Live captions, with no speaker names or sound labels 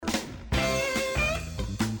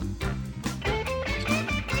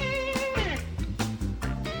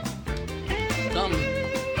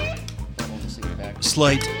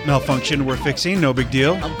slight malfunction we're fixing. No big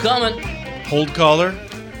deal. I'm coming. Hold caller.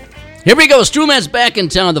 Here we go. Strewman's back in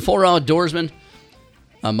town. The 4 Outdoorsmen.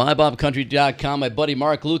 On MyBobCountry.com. My buddy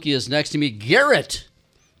Mark Lukey is next to me. Garrett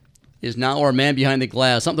is now our man behind the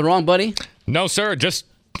glass. Something wrong, buddy? No, sir. Just,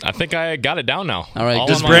 I think I got it down now. All right.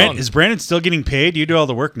 Is Brandon still getting paid? You do all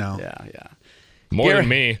the work now. Yeah. More than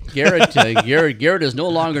me. Garrett is no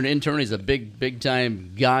longer an intern. He's a big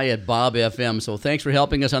time guy at Bob FM. So thanks for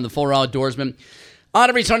helping us on the 4 Outdoorsmen. On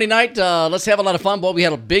every Sunday night, let's have a lot of fun. Boy, we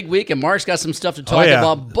had a big week, and Mark's got some stuff to talk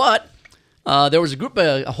about. But there was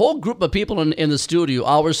a whole group of people in the studio,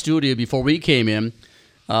 our studio, before we came in.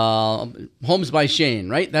 Homes by Shane,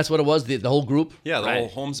 right? That's what it was, the whole group? Yeah, the whole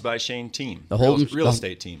Homes by Shane team. The whole real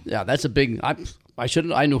estate team. Yeah, that's a big...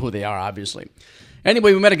 I knew who they are, obviously.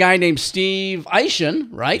 Anyway, we met a guy named Steve Brousseau,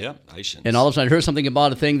 right? Yeah, Brousseau. And all of a sudden I heard something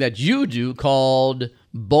about a thing that you do called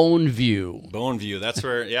Bone View. Bone View. That's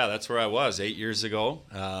where I was 8 years ago.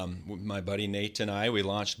 My buddy Nate and I, we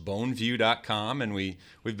launched boneview.com, and we've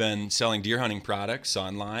been selling deer hunting products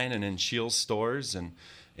online and in Shields stores,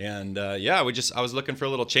 I was looking for a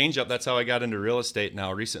little change up. That's how I got into real estate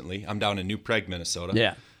now recently. I'm down in New Prague, Minnesota.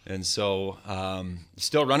 Yeah. And so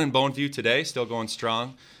still running Bone View today, still going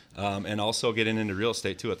strong. And also getting into real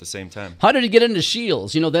estate too at the same time. How did you get into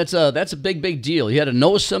Shields? That's a big deal. You had to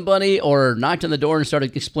know somebody or knocked on the door and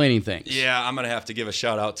started explaining things. Yeah, I'm gonna have to give a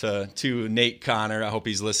shout out to Nate Connor. I hope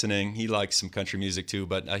he's listening. He likes some country music too,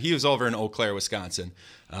 but he was over in Eau Claire, Wisconsin,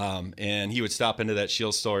 and he would stop into that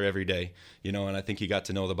Shields store every day. And I think he got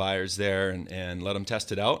to know the buyers there and let them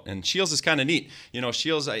test it out. And Shields is kind of neat.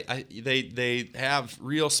 Shields, they have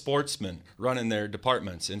real sportsmen running their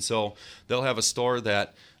departments, and so they'll have a store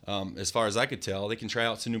that. As far as I could tell, they can try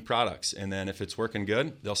out some new products, and then if it's working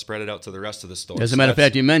good, they'll spread it out to the rest of the stores. As a matter of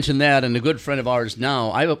fact, you mentioned that, and a good friend of ours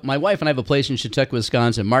now, my wife and I have a place in Chautauqua,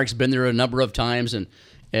 Wisconsin. Mark's been there a number of times, and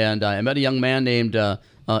I met a young man named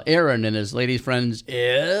Aaron, and his lady friend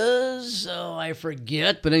I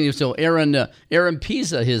forget, but anyway, so Aaron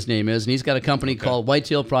Pisa, his name is, and he's got a company called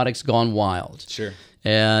Whitetail Products Gone Wild. Sure.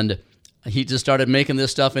 And he just started making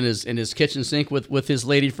this stuff in his kitchen sink with his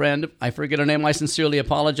lady friend. I forget her name. I sincerely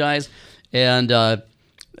apologize. And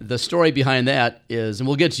the story behind that is, and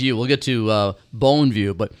we'll get to Bone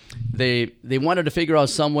View, but they wanted to figure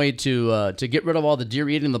out some way to get rid of all the deer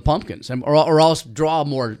eating the pumpkins, or else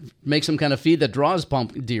make some kind of feed that draws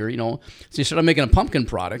deer. So they started making pumpkin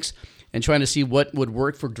products and trying to see what would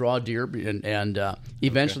work for draw deer. And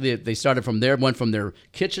eventually they started from there, went from their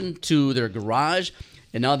kitchen to their garage.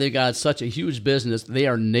 And now they've got such a huge business. They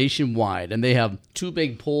are nationwide, and they have 2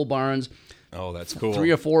 big pole barns. Oh, that's cool.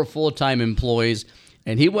 3 or 4 full-time employees.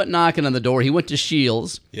 And he went knocking on the door. He went to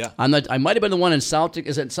Shields. Yeah. I might have been the one in South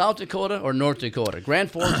Dakota or North Dakota?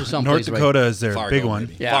 Grand Forks or someplace. North Dakota is their Fargo, big one.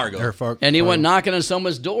 Maybe. Yeah. Fargo. And he went knocking on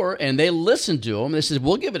someone's door, and they listened to him. They said,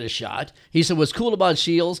 we'll give it a shot. He said, what's cool about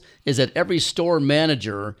Shields is that every store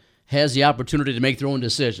manager has the opportunity to make their own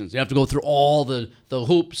decisions. They have to go through all the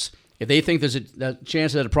hoops. If they think there's a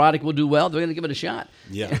chance that a product will do well, they're going to give it a shot.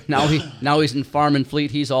 Yeah. Now he's in Farm and Fleet.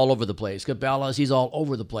 He's all over the place. Cabela's, he's all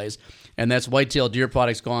over the place. And that's Whitetail Deer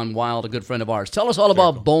Products Gone Wild, a good friend of ours. Tell us all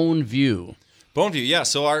about Bone View. Bone View, yeah.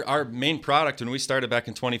 So our main product when we started back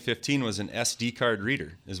in 2015 was an SD card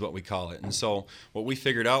reader, is what we call it. And so what we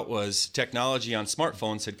figured out was technology on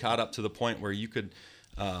smartphones had caught up to the point where you could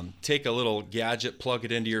take a little gadget, plug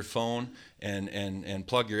it into your phone, and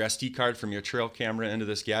plug your SD card from your trail camera into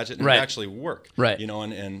this gadget, and it actually work. Right.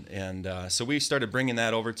 So we started bringing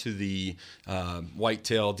that over to the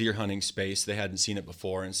whitetail deer hunting space. They hadn't seen it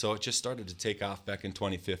before, and so it just started to take off back in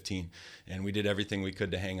 2015. And we did everything we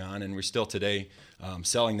could to hang on, and we're still today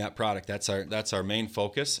selling that product. That's our main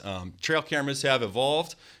focus. Trail cameras have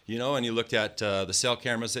evolved, and you looked at the cell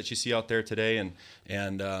cameras that you see out there today,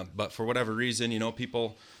 but for whatever reason,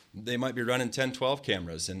 people, they might be running 10, 12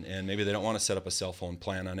 cameras, and maybe they don't want to set up a cell phone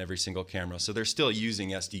plan on every single camera, so they're still using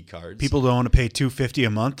SD cards. People don't want to pay $250 a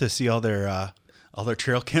month to see all their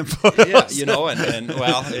trail cam photos.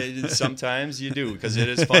 Yeah, sometimes you do, because it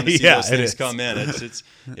is fun to see those things come in.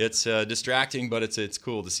 It's distracting, but it's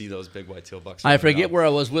cool to see those big whitetail bucks. I forget where I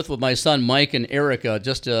was with my son Mike and Erica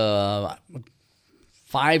just 5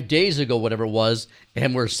 days ago, whatever it was,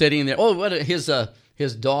 and we're sitting there. Oh, what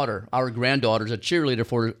his daughter, our granddaughter, is a cheerleader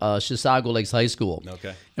for Chisago Lakes High School.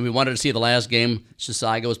 Okay. And we wanted to see the last game.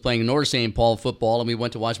 Chisago was playing North St. Paul football, and we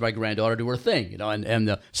went to watch my granddaughter do her thing.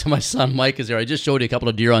 So my son Mike is there. I just showed you a couple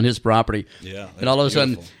of deer on his property. Yeah. And all of a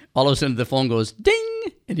sudden the phone goes ding,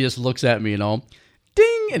 and he just looks at me, ding,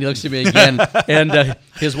 and he looks at me again. And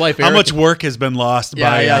his wife Erica. How much work has been lost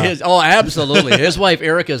by... absolutely. His wife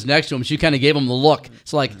Erica is next to him. She kind of gave him the look.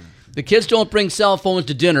 It's like, The kids don't bring cell phones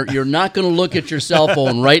to dinner. You're not going to look at your cell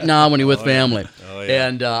phone right now when you're with family. Oh, yeah.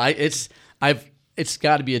 And it's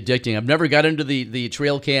got to be addicting. I've never got into the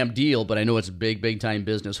trail cam deal, but I know it's big time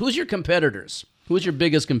business. Who's your competitors? Who's your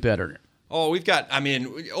biggest competitor? Oh, we've got,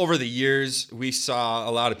 over the years, we saw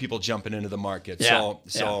a lot of people jumping into the market. Yeah.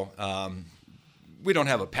 We don't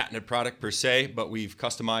have a patented product per se, but we've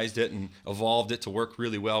customized it and evolved it to work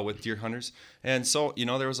really well with deer hunters. And so,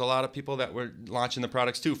 there was a lot of people that were launching the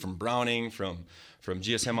products too, from Browning, from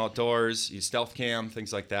GSM Outdoors, Stealth Cam,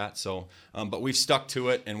 things like that. So, but we've stuck to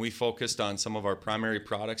it, and we focused on some of our primary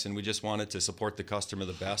products, and we just wanted to support the customer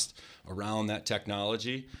the best around that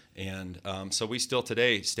technology. And so we still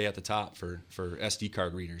today stay at the top for SD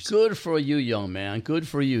card readers. Good for you, young man. Good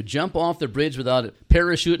for you. Jump off the bridge without a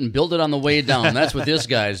parachute and build it on the way down. That's what this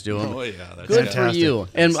guy's doing. Oh, yeah. That's Good fantastic. for you.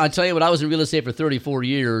 And I tell you what, I was in real estate for 34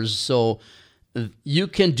 years, so you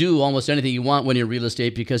can do almost anything you want when you're in real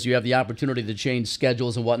estate because you have the opportunity to change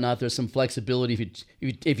schedules and whatnot. There's some flexibility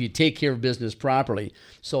if you take care of business properly.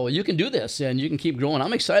 So you can do this, and you can keep growing.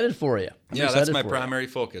 I'm excited for you. That's my primary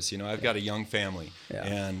focus. I've got a young family,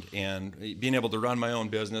 Yeah. and being able to run my own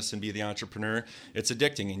business and be the entrepreneur, it's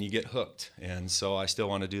addicting, and you get hooked. And so I still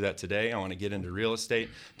want to do that today. I want to get into real estate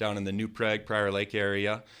down in the New Prague, Prior Lake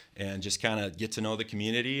area, and just kind of get to know the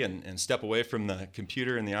community and step away from the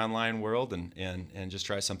computer and the online world and just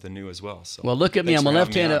try something new as well. So well, look at me. thanks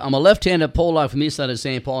I'm a left-handed Pollock from the east side of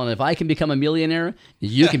St. Paul, and if I can become a millionaire,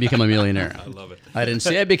 you can become a millionaire. I love it. I didn't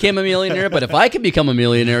say I became a millionaire, but if I can become a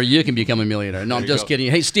millionaire, you can become a millionaire. No, I'm just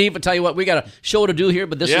kidding. Hey, Steve, I'll tell you what, we got a show to do here,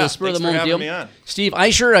 but this is a spur-of-the-moment deal. Me on. Steve, I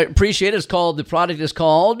appreciate it. The product is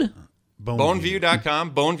called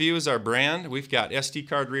Boneview.com. Boneview is our brand. We've got SD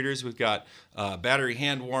card readers. We've got battery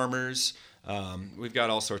hand warmers. We've got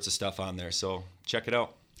all sorts of stuff on there. So check it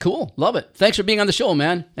out. Cool. Love it. Thanks for being on the show,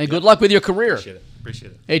 man. And good luck with your career.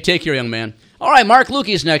 Appreciate it. Hey, take care, young man. All right, Mark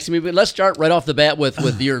Lukey's next to me, but let's start right off the bat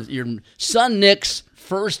with your son Nick's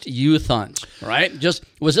first youth hunt, right?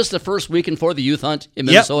 Was this the first weekend for the youth hunt in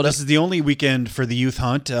Minnesota? Yep, this is the only weekend for the youth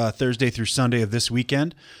hunt, Thursday through Sunday of this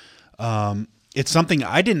weekend. It's something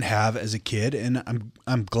I didn't have as a kid, and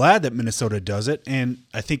I'm glad that Minnesota does it, and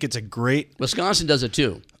I think it's a great... Wisconsin does it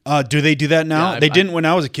too. Do they do that now? Yeah, they didn't when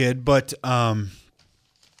I was a kid, but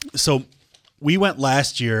so we went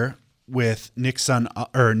last year with Nick's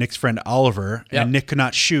friend Oliver, and Nick could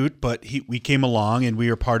not shoot, but we came along and we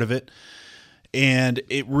were part of it, and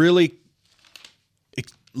it really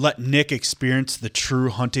let Nick experience the true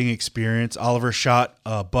hunting experience. Oliver shot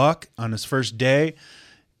a buck on his first day,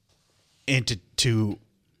 and to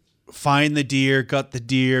find the deer, gut the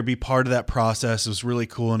deer, be part of that process was really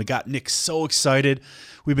cool, and it got Nick so excited.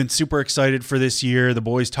 We've been super excited for this year. The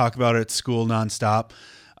boys talk about it at school nonstop.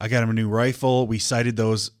 I got him a new rifle. We sighted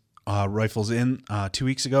those rifles in 2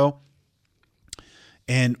 weeks ago,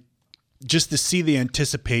 and just to see the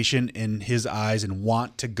anticipation in his eyes and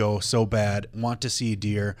want to go so bad, want to see a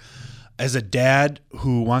deer. As a dad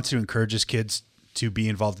who wants to encourage his kids to be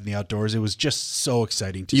involved in the outdoors, it was just so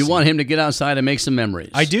exciting to see. You want him to get outside and make some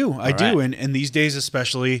memories. I do. And these days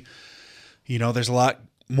especially, there's a lot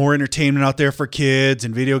more entertainment out there for kids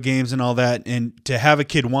and video games and all that. And to have a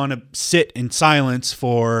kid want to sit in silence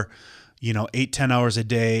for, 8-10 hours a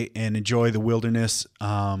day and enjoy the wilderness,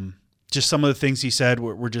 just some of the things he said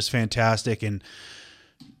were just fantastic. And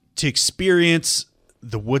to experience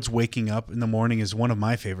the woods waking up in the morning is one of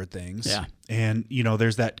my favorite things. Yeah. And,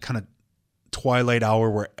 there's that kind of twilight hour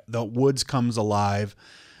where the woods comes alive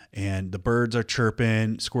and the birds are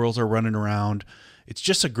chirping, squirrels are running around. It's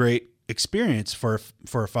just a great experience for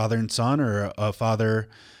a father and son, or a father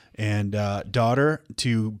and daughter,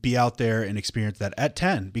 to be out there and experience that at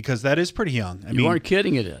 10, because that is pretty young. You aren't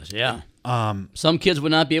kidding, it is. Yeah. Some kids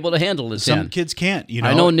would not be able to handle it. Some kids can't.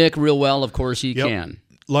 I know Nick real well. Of course, he can.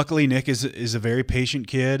 Luckily, Nick is a very patient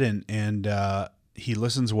kid, and he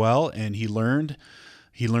listens well, and he learned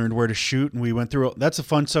where to shoot, and we went through. That's the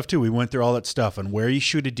fun stuff too. We went through all that stuff on where you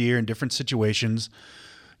shoot a deer in different situations.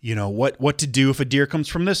 What to do if a deer comes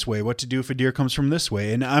from this way. What to do if a deer comes from this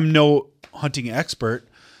way. And I'm no hunting expert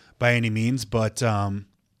by any means, but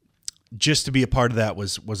just to be a part of that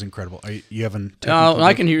was incredible. You haven't?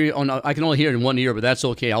 I can hear you. Oh, no, I can only hear it in one ear, but that's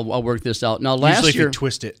okay. I'll work this out. Now, usually if you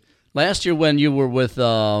twist it. Last year when you were with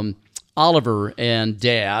Oliver and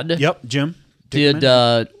Dad. Yep, Jim.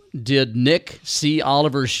 Did Nick see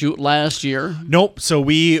Oliver shoot last year? Nope. So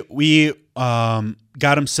we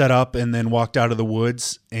got him set up and then walked out of the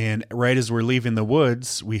woods. And right as we're leaving the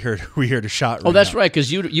woods, we heard a shot. Oh, that's right,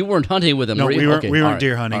 because you weren't hunting with him. No, were you? we weren't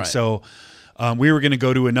deer hunting. Right. So we were going to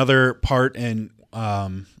go to another part and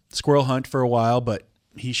squirrel hunt for a while, but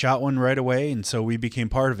he shot one right away, and so we became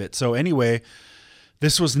part of it. So anyway,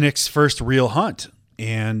 this was Nick's first real hunt,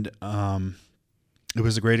 and it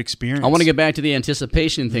was a great experience. I want to get back to the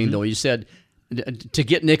anticipation thing, though. You said to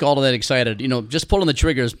get Nick all of that excited, just pulling the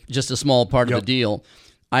trigger is just a small part of the deal.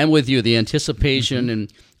 I'm with you, the anticipation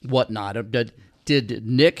and whatnot. Did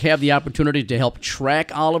Nick have the opportunity to help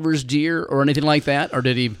track Oliver's deer or anything like that, or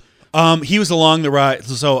did he? He was along the ride,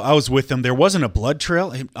 so I was with him. There wasn't a blood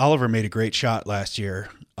trail. Oliver made a great shot last year.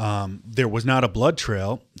 There was not a blood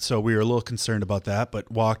trail, so we were a little concerned about that, but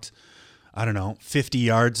walked, 50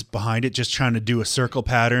 yards behind it, just trying to do a circle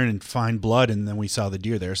pattern and find blood, and then we saw the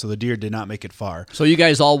deer there. So the deer did not make it far. So you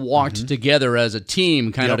guys all walked together as a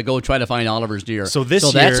team kind of to go try to find Oliver's deer. So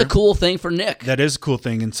that's a cool thing for Nick. That is a cool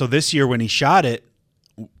thing. And so this year when he shot it,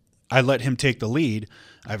 I let him take the lead.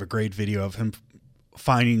 I have a great video of him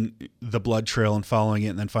finding the blood trail and following it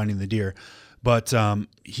and then finding the deer. But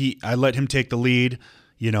I let him take the lead,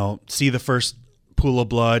 see the first pool of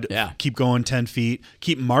blood, keep going 10 feet,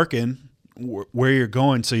 keep marking where you're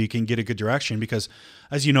going so you can get a good direction, because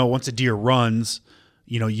as you know, once a deer runs,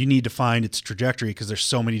 you need to find its trajectory because there's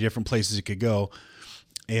so many different places it could go.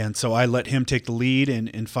 And so I let him take the lead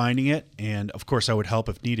in finding it, and of course I would help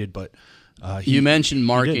if needed, but you mentioned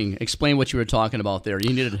marking. Explain what you were talking about there.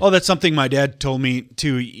 You needed. Oh, that's something my dad told me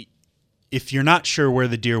too. If you're not sure where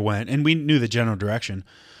the deer went, and we knew the general direction,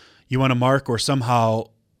 you want to mark or somehow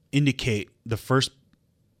indicate the first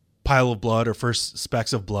pile of blood or first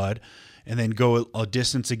specks of blood, and then go a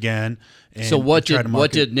distance again. And so what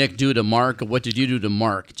did Nick do to mark? Or what did you do to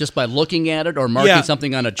mark? Just by looking at it or marking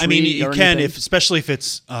something on a tree? I mean, you can, anything? especially if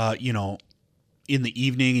it's in the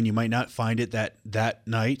evening and you might not find it that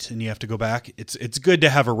night and you have to go back. It's good to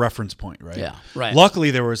have a reference point, right? Yeah, right. Luckily,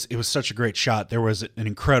 it was such a great shot. There was an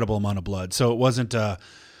incredible amount of blood, so it wasn't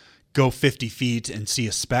go 50 feet and see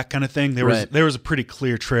a speck kind of thing. There was a pretty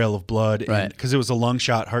clear trail of blood, because it was a lung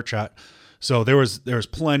shot, heart shot. So there was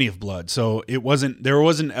plenty of blood. So there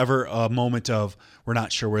wasn't ever a moment of we're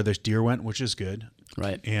not sure where this deer went, which is good.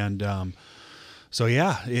 Right. And so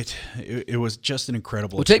yeah, it was just an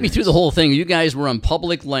incredible experience. Take me through the whole thing. You guys were on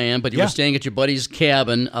public land, but you were staying at your buddy's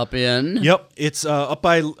cabin up in. Yep, it's up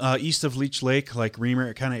by east of Leech Lake, like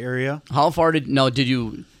Reamer kind of area. How far did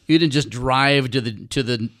you didn't just drive to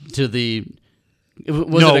the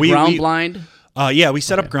was it a ground blind? Yeah, we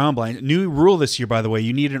set up ground blind. New rule this year, by the way,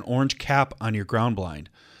 you need an orange cap on your ground blind.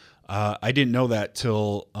 I didn't know that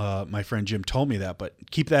till my friend Jim told me that, but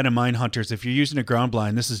keep that in mind, hunters. If you're using a ground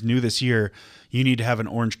blind, this is new this year, you need to have an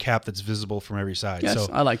orange cap that's visible from every side. Yes,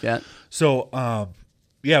 I like that. So,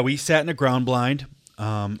 we sat in a ground blind.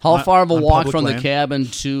 How far of a walk from the cabin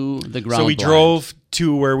to the ground blind? So we drove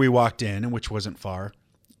to where we walked in, which wasn't far,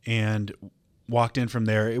 and walked in from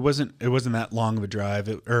there. It wasn't that long of a drive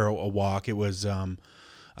or a walk. It was, a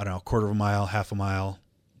quarter of a mile, half a mile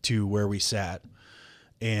to where we sat.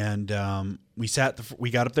 And we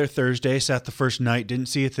got up there Thursday, sat the first night, didn't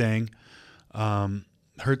see a thing.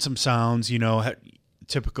 Heard some sounds,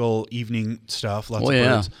 typical evening stuff, lots of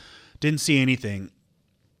birds. Didn't see anything.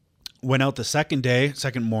 Went out the second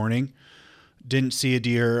morning, didn't see a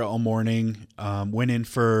deer all morning. Went in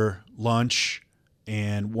for lunch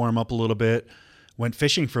and warm up a little bit. Went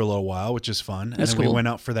fishing for a little while, which is fun. That's and then cool. We went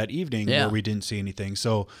out for that evening where we didn't see anything.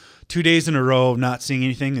 So 2 days in a row of not seeing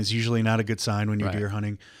anything is usually not a good sign when you're deer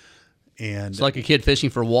hunting. And it's like a kid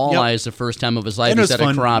fishing for walleyes the first time of his life instead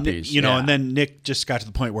of crappies. And then Nick just got to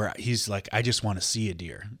the point where he's like, I just want to see a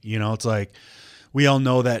deer. It's like we all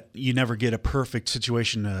know that you never get a perfect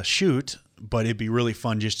situation to shoot, but it'd be really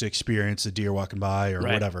fun just to experience a deer walking by or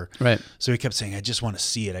whatever. Right. So he kept saying, I just want to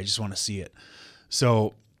see it. I just want to see it.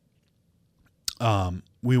 So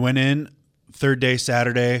we went in third day,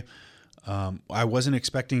 Saturday. I wasn't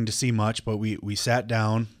expecting to see much, but we sat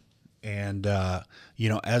down and,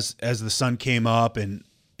 as the sun came up and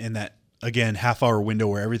in that, again, half-hour window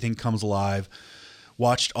where everything comes alive,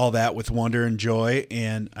 watched all that with wonder and joy.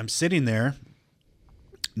 And I'm sitting there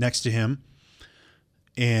next to him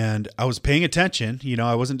and I was paying attention.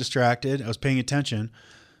 I wasn't distracted. I was paying attention.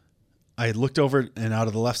 I looked over and out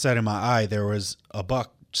of the left side of my eye, there was a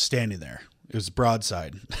buck standing there. It was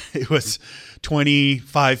broadside. It was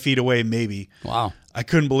 25 feet away, maybe. Wow. I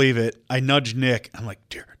couldn't believe it. I nudged Nick. I'm like,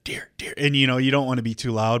 deer, deer, deer. And, you don't want to be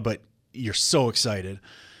too loud, but you're so excited.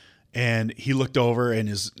 And he looked over and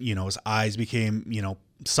his eyes became,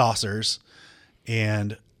 saucers.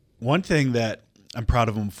 And one thing that I'm proud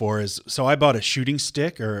of him for is, so I bought a shooting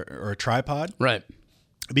stick or a tripod. Right.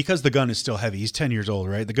 Because the gun is still heavy. He's 10 years old,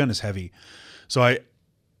 right? The gun is heavy. So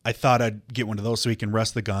I thought I'd get one of those so he can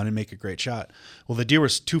rest the gun and make a great shot. Well, the deer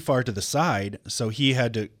was too far to the side, so he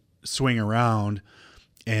had to swing around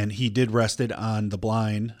and he did rest it on the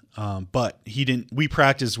blind, but he didn't. We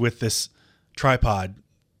practiced with this tripod,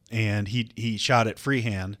 and he shot it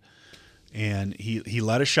freehand, and he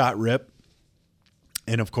let a shot rip,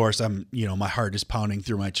 and of course my heart is pounding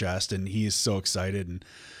through my chest, and he is so excited, and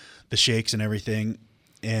the shakes and everything.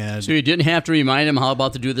 And so you didn't have to remind him how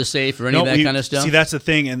about to do the safe or any of that kind of stuff? See, that's the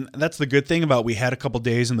thing, and that's the good thing about we had a couple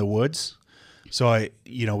days in the woods. So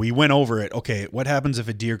we went over it. Okay, what happens if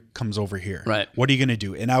a deer comes over here? Right. What are you going to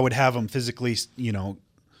do? And I would have him physically, and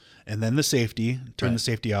then the safety, turn the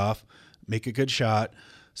safety off, make a good shot.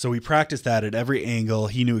 So we practiced that at every angle.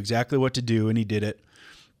 He knew exactly what to do, and he did it.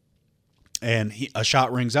 And a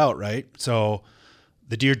shot rings out, right? So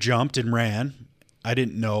the deer jumped and ran. I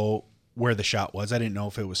didn't know where the shot was. I didn't know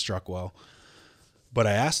if it was struck well. But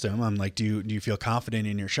I asked him, I'm like, do you feel confident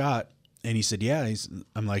in your shot? And he said, yeah.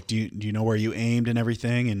 I'm like, do you know where you aimed and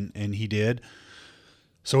everything? And he did.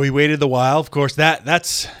 So we waited the while. Of course,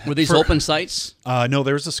 that's... Were these open sights? No,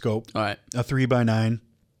 there was a scope. All right. A 3x9.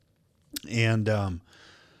 And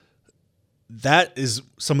that is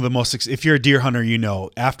some of the most... If you're a deer hunter,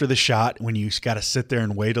 after the shot, when you got to sit there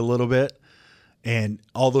and wait a little bit, and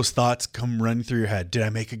all those thoughts come running through your head. Did I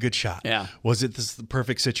make a good shot? Yeah. Was it the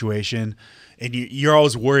perfect situation? And you're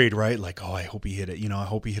always worried, right? Like, I hope he hit it. I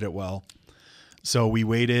hope he hit it well. So we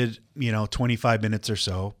waited, 25 minutes or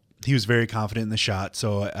so. He was very confident in the shot,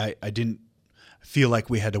 so I didn't feel like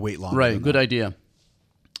we had to wait long. Right, good idea.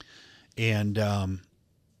 And,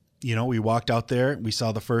 we walked out there. We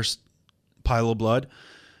saw the first pile of blood.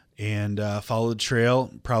 And followed the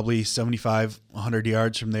trail, probably 75, 100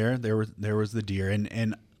 yards from there. There was the deer,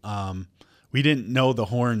 and we didn't know the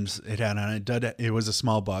horns it had on it. It was a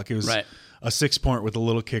small buck. It was a 6-point with a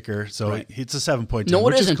little kicker, so it's a 7-point. No,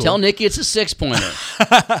 it isn't. Cool. Tell Nikki it's a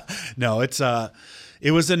 6-pointer. No, it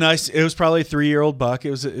was probably a 3-year-old buck.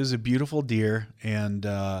 It was a beautiful deer, and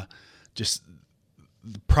just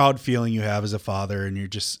the proud feeling you have as a father, and you're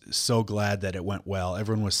just so glad that it went well.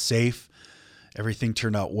 Everyone was safe. Everything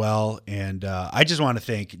turned out well, and I just want to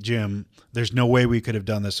thank Jim. There's no way we could have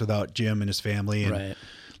done this without Jim and his family, and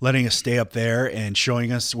letting us stay up there and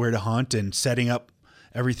showing us where to hunt and setting up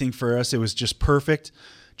everything for us. It was just perfect.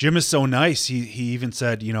 Jim is so nice. He even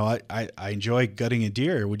said, I enjoy gutting a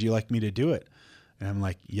deer. Would you like me to do it? And I'm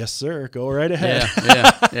like, yes, sir. Go right ahead.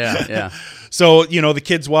 Yeah. So, the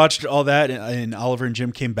kids watched all that, and Oliver and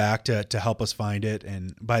Jim came back to help us find it,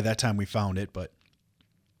 and by that time we found it, but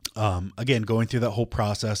again, going through that whole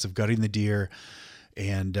process of gutting the deer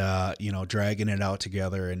and, dragging it out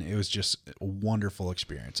together. And it was just a wonderful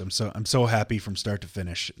experience. I'm so happy from start to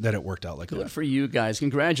finish that it worked out like that. Good for you guys.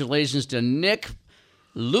 Congratulations to Nick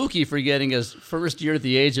Lukey for getting his first deer at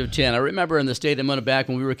the age of 10. I remember in the state of Minnesota back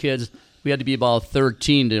when we were kids, we had to be about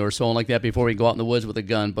 13 or so like that before we go out in the woods with a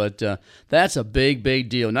gun. But that's a big, big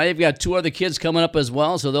deal. Now you've got 2 other kids coming up as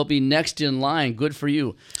well, so they'll be next in line. Good for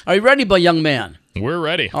you. Are you ready, young man? We're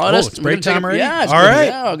ready. It's break time already? Yeah, all right.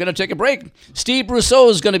 Yeah, we're going to take a break. Steve Brousseau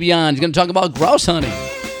is going to be on. He's going to talk about grouse hunting.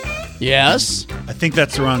 Yes? I think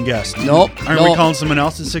that's the wrong guess. Nope. Aren't we calling someone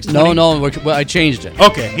else at 620? No, I changed it.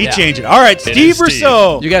 Okay, he changed it. All right, Steve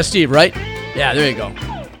Brousseau. You got Steve, right? Yeah, there you go.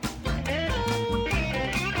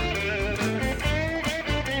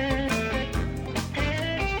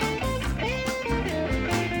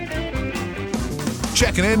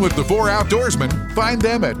 Checking in with the 4 Outdoorsmen. Find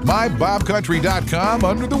them at mybobcountry.com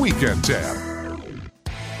under the Weekend tab.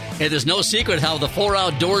 Hey, there's no secret how the 4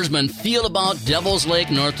 Outdoorsmen feel about Devil's Lake,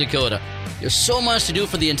 North Dakota. There's so much to do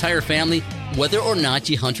for the entire family, whether or not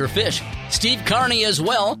you hunt or fish. Steve Carney as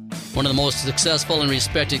well, one of the most successful and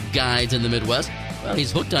respected guides in the Midwest. Well,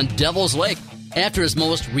 he's hooked on Devil's Lake. After his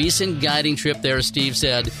most recent guiding trip there, Steve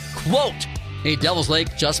said, quote, "Hey, Devil's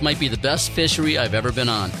Lake just might be the best fishery I've ever been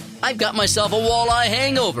on. I've got myself a walleye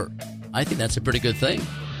hangover." I think that's a pretty good thing.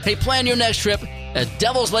 Hey, plan your next trip at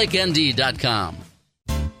devilslakend.com.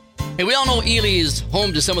 Hey, we all know Ely is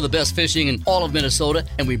home to some of the best fishing in all of Minnesota,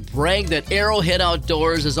 and we brag that Arrowhead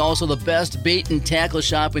Outdoors is also the best bait and tackle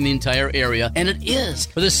shop in the entire area, and it is.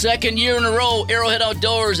 For the 2nd year in a row, Arrowhead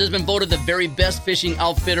Outdoors has been voted the very best fishing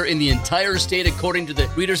outfitter in the entire state according to the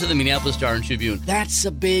readers of the Minneapolis Star and Tribune. That's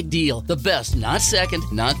a big deal. The best, not second,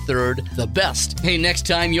 not third, the best. Hey, next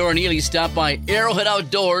time you're in Ely, stop by Arrowhead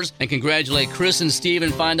Outdoors and congratulate Chris and Steve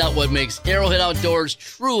and find out what makes Arrowhead Outdoors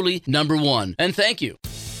truly #1. And thank you.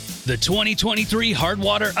 The 2023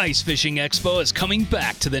 Hardwater Ice Fishing Expo is coming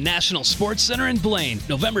back to the National Sports Center in Blaine,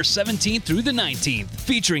 November 17th through the 19th,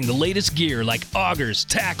 featuring the latest gear like augers,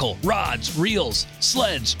 tackle, rods, reels,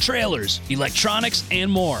 sleds, trailers, electronics,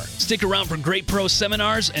 and more. Stick around for great pro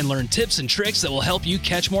seminars and learn tips and tricks that will help you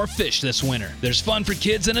catch more fish this winter. There's fun for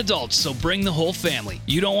kids and adults, so bring the whole family.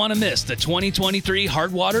 You don't want to miss the 2023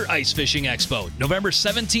 Hardwater Ice Fishing Expo, November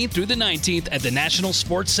 17th through the 19th at the National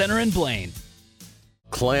Sports Center in Blaine.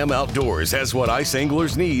 Clam Outdoors has what ice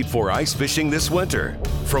anglers need for ice fishing this winter.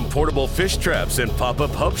 From portable fish traps and pop-up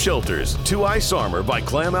hub shelters to ice armor by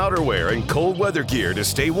Clam outerwear and cold weather gear to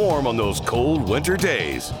stay warm on those cold winter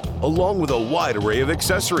days. Along with a wide array of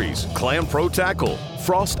accessories, Clam Pro Tackle,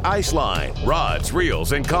 Frost Ice Line, rods,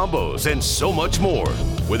 reels, and combos, and so much more.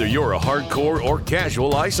 Whether you're a hardcore or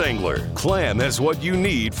casual ice angler, Clam has what you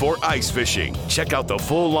need for ice fishing. Check out the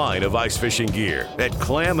full line of ice fishing gear at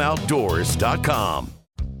clamoutdoors.com.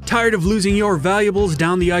 Tired of losing your valuables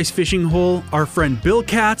down the ice fishing hole? Our friend Bill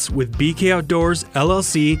Katz with BK Outdoors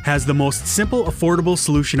LLC has the most simple, affordable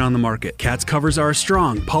solution on the market. Katz covers are a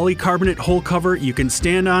strong polycarbonate hole cover you can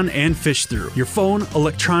stand on and fish through. Your phone,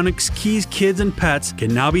 electronics, keys, kids, and pets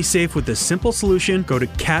can now be safe with this simple solution. Go to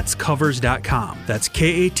katzcovers.com. That's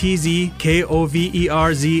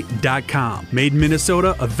KATZKOVERZ.com. Made in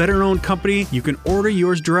Minnesota, a veteran-owned company. You can order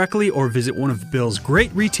yours directly or visit one of Bill's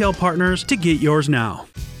great retail partners to get yours now.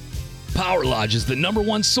 Power Lodge is the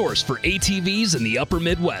 #1 source for ATVs in the upper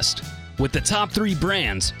Midwest. With the top 3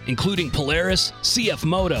 brands, including Polaris, CF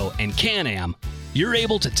Moto, and Can-Am, you're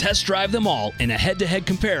able to test drive them all in a head-to-head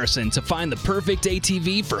comparison to find the perfect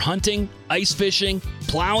ATV for hunting, ice fishing,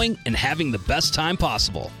 plowing, and having the best time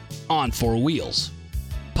possible on 4 wheels.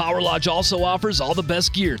 Power Lodge also offers all the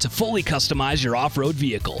best gear to fully customize your off-road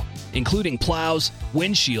vehicle, including plows,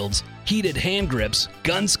 windshields, heated hand grips,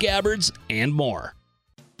 gun scabbards, and more.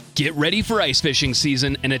 Get ready for ice fishing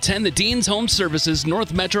season and attend the Dean's Home Services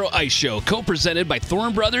North Metro Ice Show, co-presented by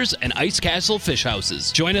Thorne Brothers and Ice Castle Fish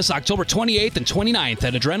Houses. Join us October 28th and 29th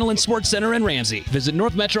at Adrenaline Sports Center in Ramsey. Visit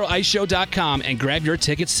NorthMetroIceShow.com and grab your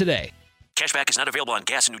tickets today. Cashback is not available on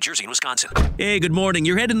gas in New Jersey and Wisconsin. Hey, good morning.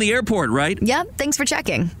 You're heading to the airport, right? Yep, thanks for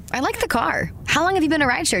checking. I like the car. How long have you been a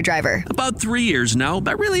rideshare driver? About 3 years now,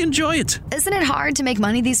 but I really enjoy it. Isn't it hard to make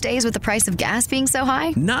money these days with the price of gas being so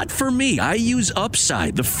high? Not for me. I use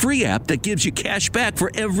Upside, the free app that gives you cash back for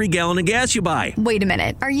every gallon of gas you buy. Wait a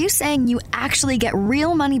minute. Are you saying you actually get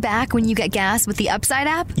real money back when you get gas with the Upside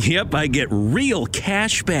app? Yep, I get real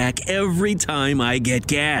cash back every time I get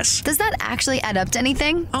gas. Does that actually add up to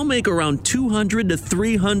anything? I'll make around $200 to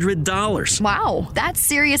 $300. Wow, that's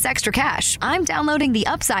serious extra cash. I'm downloading the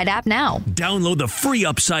Upside app now. Download the free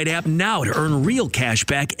Upside app now to earn real cash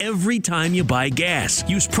back every time you buy gas.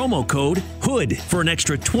 Use promo code HOOD for an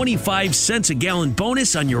extra 25 cents a gallon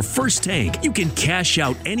bonus on your first tank. You can cash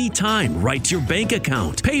out anytime right to your bank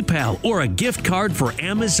account, PayPal, or a gift card for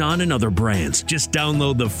Amazon and other brands. Just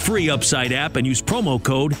download the free Upside app and use promo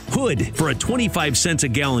code HOOD for a 25 cents a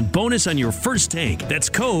gallon bonus on your first tank. That's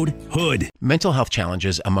code HOOD. Mental health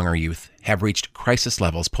challenges among our youth have reached crisis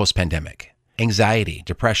levels post-pandemic. Anxiety,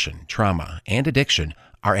 depression, trauma, and addiction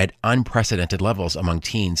are at unprecedented levels among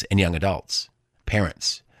teens and young adults.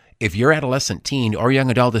 Parents, if your adolescent, teen, or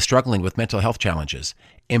young adult is struggling with mental health challenges,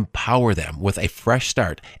 empower them with a fresh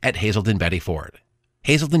start at Hazelden Betty Ford.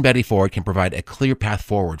 Hazelden Betty Ford can provide a clear path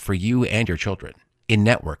forward for you and your children, in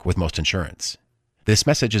network with most insurance. This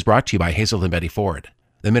message is brought to you by Hazelden Betty Ford,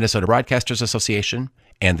 the Minnesota Broadcasters Association,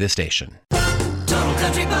 and this station. Total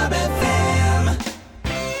Country Bob FM.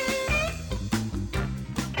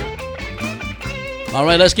 All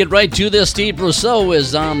right, let's get right to this. Steve Brousseau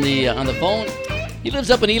is on the phone. He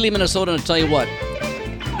lives up in Ely, Minnesota, and I'll tell you what,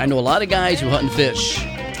 I know a lot of guys who hunt and fish.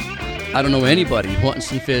 I don't know anybody who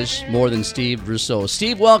hunts and fish more than Steve Brousseau.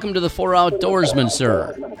 Steve, welcome to the 4 Outdoorsmen,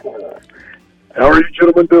 sir. How are you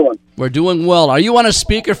gentlemen doing? We're doing well. Are you on a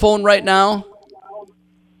speakerphone right now?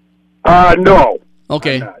 No.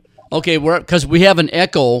 Okay. Okay, because we have an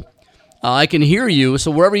echo. I can hear you,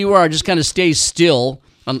 so wherever you are, just kind of stay still.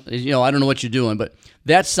 I don't know what you're doing, but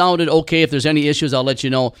that sounded okay. If there's any issues, I'll let you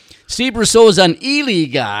know. Steve Brousseau is an Ely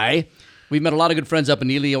guy. We've met a lot of good friends up in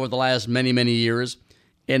Ely over the last many, many years.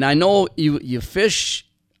 And I know you fish.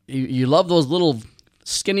 You love those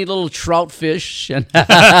skinny little trout fish. And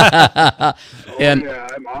I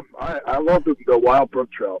love the wild brook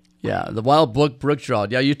trout. Yeah, the wild brook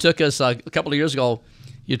trout. Yeah, you took us a couple of years ago.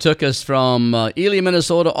 You took us from Ely,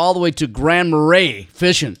 Minnesota, all the way to Grand Marais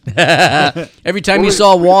fishing. Every time you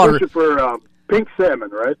saw water. Fishing for pink salmon,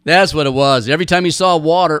 right? That's what it was. Every time you saw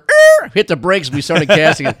water, hit the brakes, we started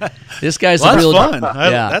casting it. This guy's Well, a real that's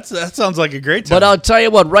fun. Yeah. That sounds like a great time. But I'll tell you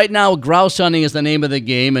what, right now, grouse hunting is the name of the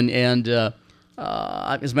game. And as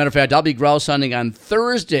a matter of fact, I'll be grouse hunting on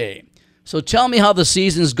Thursday. So tell me how the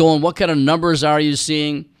season's going. What kind of numbers are you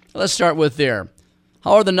seeing? Let's start with there.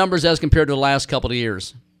 How are the numbers as compared to the last couple of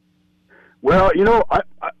years? Well, I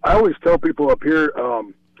always tell people up here,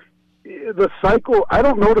 the cycle, I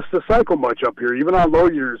don't notice the cycle much up here. Even on low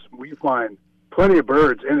years, we find plenty of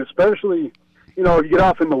birds. And especially, if you get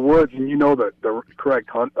off in the woods and you know the correct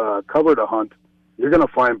cover to hunt, you're going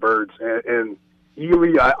to find birds. And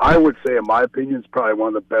Ely, I would say, in my opinion, is probably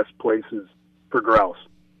one of the best places for grouse,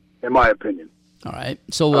 in my opinion. All right.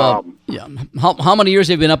 So, how many years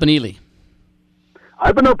have you been up in Ely?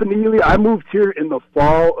 I've been up in Ely. I moved here in the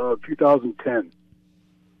fall of 2010.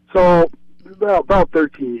 So, about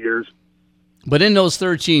 13 years. But in those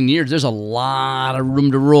 13 years, there's a lot of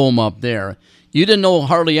room to roam up there. You didn't know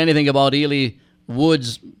hardly anything about Ely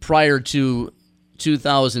Woods prior to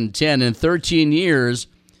 2010. In 13 years,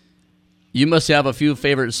 you must have a few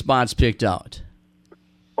favorite spots picked out.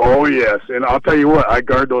 Oh, yes. And I'll tell you what, I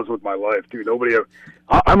guard those with my life, too.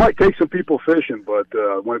 I might take some people fishing, but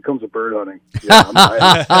when it comes to bird hunting,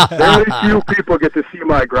 very few people get to see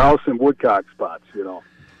my grouse and woodcock spots,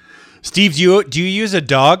 Steve, do you use a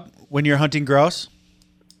dog when you're hunting grouse?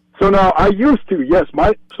 So now I used to, yes.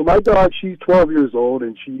 My dog, she's 12 years old,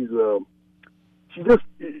 and she gets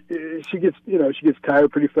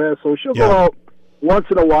tired pretty fast, so she'll go out once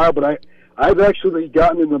in a while. But I've actually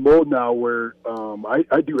gotten in the mode now where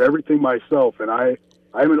I do everything myself, and I'm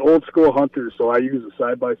an old school hunter, so I use a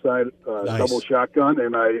side-by-side double shotgun,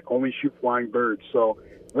 and I only shoot flying birds. So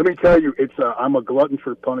let me tell you, I'm a glutton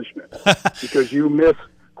for punishment because you miss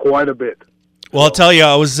quite a bit. Well, I'll tell you,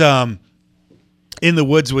 I was in the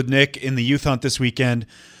woods with Nick in the youth hunt this weekend,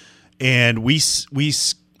 and we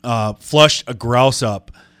flushed a grouse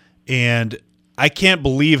up, and I can't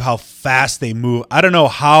believe how fast they move. I don't know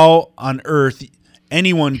how on earth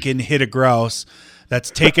anyone can hit a grouse that's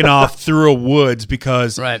taken off through a woods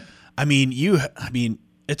because, right. I mean,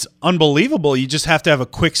 it's unbelievable. You just have to have a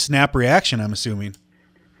quick snap reaction, I'm assuming.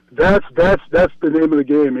 That's the name of the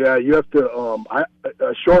game. Yeah, you have to.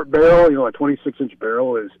 A short barrel, a 26-inch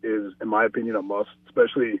barrel is in my opinion a must,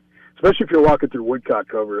 especially if you're walking through woodcock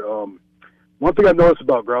cover. One thing I've noticed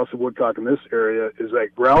about grouse and woodcock in this area is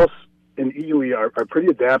that grouse and ely are pretty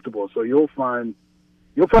adaptable. So you'll find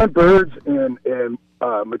birds in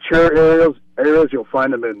mature areas. You'll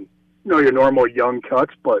find them in your normal young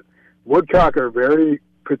cucks, but woodcock are very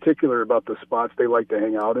particular about the spots they like to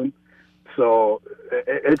hang out in. So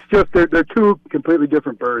it's just they're two completely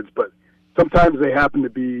different birds, but sometimes they happen to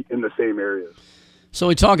be in the same areas. So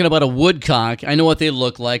we're talking about a woodcock. I know what they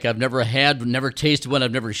look like. I've never tasted one.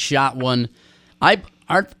 I've never shot one.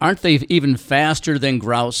 Aren't they even faster than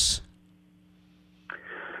grouse?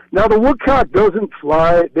 Now the woodcock doesn't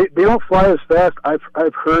fly. They don't fly as fast.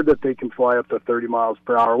 I've heard that they can fly up to 30 miles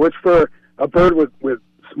per hour, which for a bird with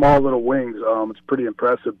small little wings, it's pretty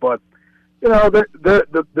impressive. But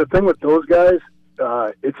the thing with those guys,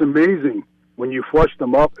 it's amazing when you flush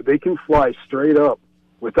them up. They can fly straight up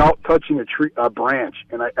without touching a branch,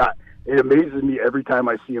 and it amazes me every time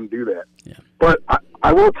I see them do that. Yeah. But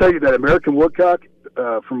I will tell you that American woodcock,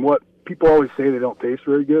 from what people always say, they don't taste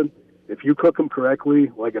very good. If you cook them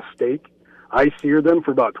correctly, like a steak, I sear them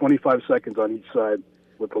for about 25 seconds on each side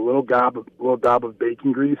with a little dab of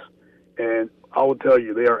bacon grease, and I will tell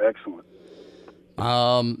you, they are excellent.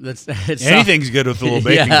 Anything's good with a little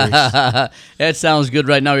bacon grease. That sounds good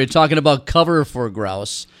right now. You're talking about cover for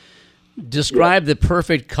grouse. Describe the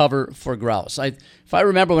perfect cover for grouse. If I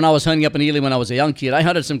remember when I was hunting up in Ely when I was a young kid, I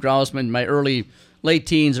hunted some grouse in my late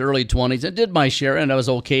teens, early 20s. I did my share, and I was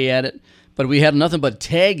okay at it. But we had nothing but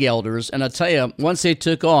tag elders, and I'll tell you, once they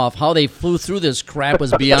took off, how they flew through this crap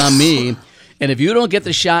was beyond me. And if you don't get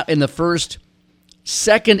the shot in the first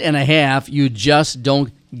second and a half, you just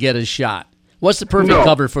don't get a shot. What's the perfect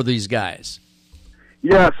cover for these guys?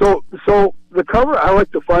 Yeah, so the cover I like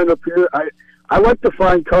to find up here, I like to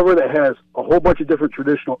find cover that has a whole bunch of different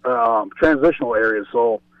transitional areas.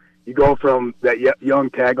 So you go from that young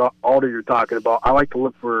tag alder you're talking about. I like to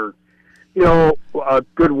look for, a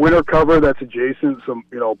good winter cover that's adjacent, some,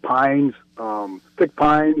 pines, thick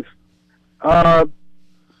pines.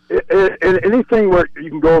 Anything where you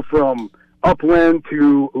can go from upland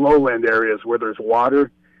to lowland areas where there's water.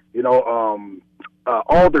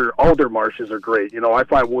 Alder marshes are great. I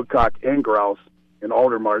find woodcock and grouse in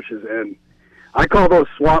alder marshes, and I call those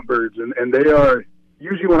swamp birds, and they are,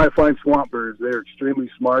 usually when I find swamp birds, they're extremely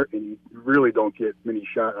smart, and you really don't get many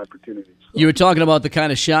shot opportunities. So. You were talking about the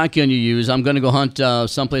kind of shotgun you use. I'm going to go hunt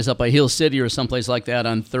someplace up by Hill City or someplace like that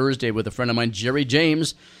on Thursday with a friend of mine, Jerry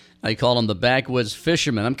James. I call him the Backwoods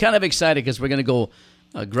Fisherman. I'm kind of excited because we're going to go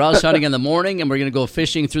grouse hunting in the morning, and we're going to go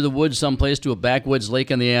fishing through the woods someplace to a backwoods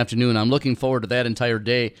lake in the afternoon. I'm looking forward to that entire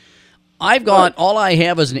day. All I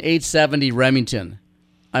have is an 870 Remington.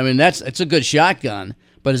 I mean, it's a good shotgun,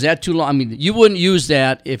 but is that too long? I mean, you wouldn't use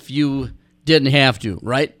that if you didn't have to,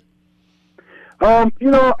 right? I'll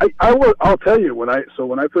tell you, when I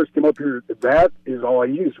first came up here, that is all I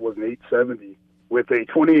used was an 870 with a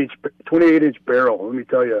 28-inch barrel. Let me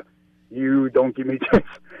tell you, you don't give me chance.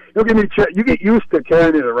 You get used to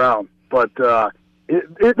carrying it around, but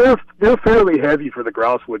they're fairly heavy for the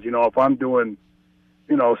grouse woods. If I'm doing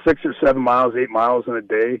 6 or 7 miles, 8 miles in a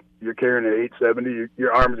day, you're carrying an 870,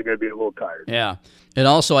 your arms are going to be a little tired. Yeah. And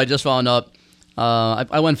also, I just found out,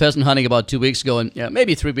 I went pheasant hunting about 2 weeks ago, and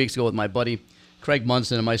maybe 3 weeks ago with my buddy Craig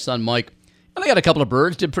Munson and my son Mike. And I got a couple of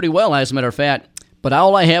birds, did pretty well, as a matter of fact. But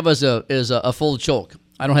all I have is a full choke.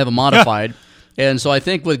 I don't have a modified. And so I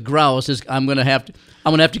think with grouse, I'm gonna have to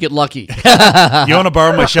get lucky. You want to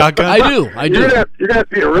borrow my shotgun? I do. You're gonna have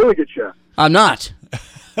to be a really good shot. I'm not.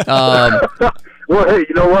 Well, hey,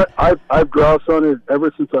 you know what? I've grouse hunted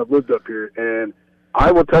ever since I've lived up here, and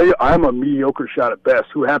I will tell you, I'm a mediocre shot at best.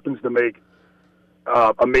 Who happens to make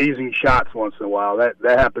amazing shots once in a while? That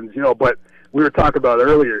happens, But we were talking about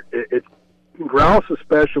earlier. It's grouse,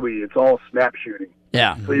 especially. It's all snap shooting.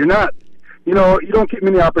 Yeah. So you're not. You don't get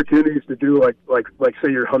many opportunities to do like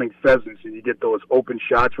say you're hunting pheasants and you get those open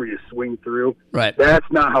shots where you swing through. Right. That's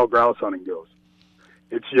not how grouse hunting goes.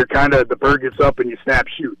 You're kind of, the bird gets up and you snap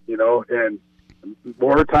shoot, and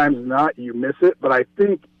more times than not you miss it. But I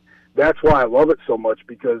think that's why I love it so much,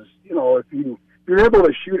 because if you're able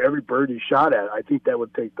to shoot every bird you shot at, I think that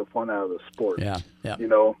would take the fun out of the sport. Yeah.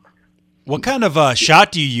 What kind of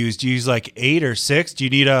shot do you use? Do you use like 8 or 6? Do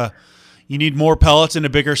you need more pellets and a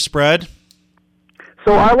bigger spread?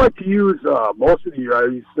 So I like to use most of the year. I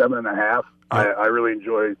use 7.5. I really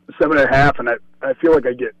enjoy 7.5, and I feel like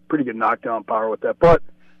I get pretty good knockdown power with that. But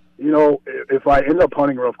if I end up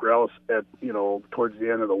hunting rough grouse at towards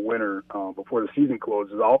the end of the winter before the season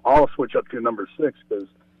closes, I'll switch up to number 6, because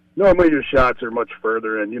normally your shots are much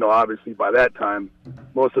further, and obviously by that time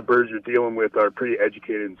most of the birds you're dealing with are pretty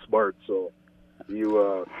educated and smart. So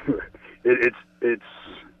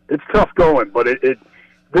it's tough going, but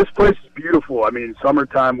this place is beautiful. I mean,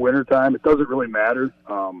 summertime, wintertime, it doesn't really matter.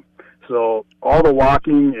 So all the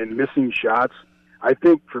walking and missing shots, I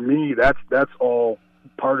think for me, that's all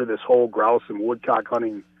part of this whole grouse and woodcock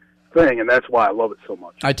hunting thing, and that's why I love it so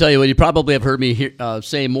much. I tell you what, you probably have heard me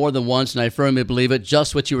say more than once, and I firmly believe it.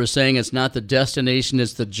 Just what you were saying, it's not the destination,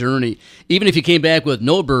 it's the journey. Even if you came back with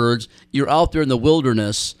no birds, you're out there in the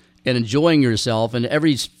wilderness and enjoying yourself, and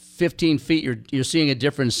every 15 feet you're seeing a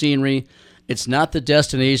different scenery. It's not the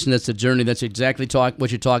destination, that's the journey. That's exactly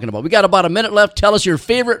what you're talking about. We got about a minute left. Tell us your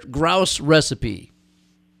favorite grouse recipe.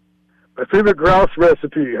 My favorite grouse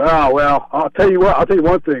recipe? Oh, well, I'll tell you what. I'll tell you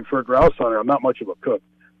one thing. For a grouse hunter, I'm not much of a cook.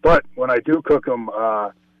 But when I do cook them,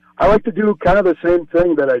 I like to do kind of the same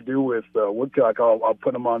thing that I do with woodcock. I'll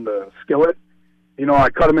put them on the skillet. I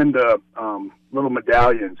cut them into little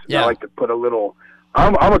medallions. Yeah. I like to put a little.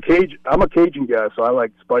 I'm a Cajun guy, so I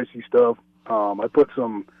like spicy stuff. I put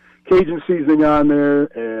some Cajun seasoning on there,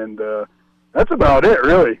 and that's about it,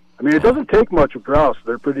 really. I mean, it doesn't take much with grouse.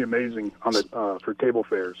 They're pretty amazing on the for table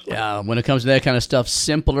fairs. So. Yeah, when it comes to that kind of stuff,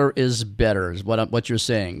 simpler is better, is what you're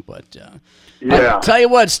saying. But yeah, I'll tell you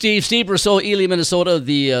what, Steve Brousseau, Ely, Minnesota.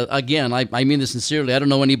 Again, I mean this sincerely. I don't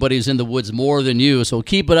know anybody who's in the woods more than you, so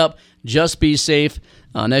keep it up. Just be safe.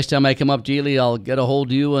 Next time I come up to Ely, I'll get a hold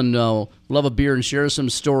of you and we'll have a beer and share some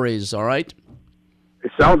stories. All right.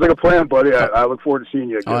 It sounds like a plan, buddy. I look forward to seeing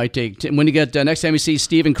you again. All right, when you get next time you see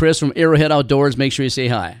Steve and Chris from Arrowhead Outdoors, make sure you say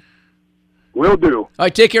hi. Will do. All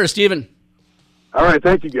right, take care, Steven. All right,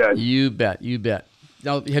 thank you, guys. You bet.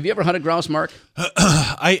 Now, have you ever hunted grouse, Mark?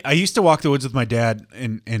 I used to walk the woods with my dad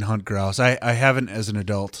and hunt grouse. I haven't as an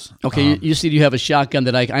adult. Okay, you see, you have a shotgun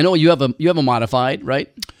that I know you have a modified,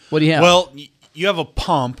 right? What do you have? Well, you have a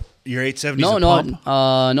pump. Your 870 is a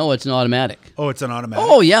pump. No, it's an automatic. Oh, it's an automatic.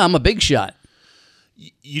 Oh yeah, I'm a big shot.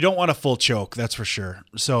 You don't want a full choke, that's for sure.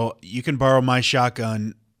 So you can borrow my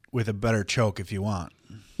shotgun with a better choke if you want.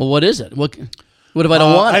 Well, what is it? What if I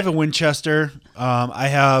don't want it? I have a Winchester. I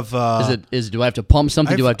have. Do I have to pump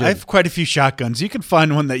something? I have quite a few shotguns. You can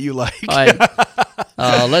find one that you like. I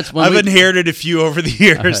I've inherited a few over the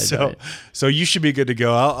years, so you should be good to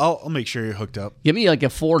go. I'll make sure you're hooked up. Give me like a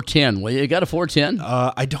 410. Well, you got a 410?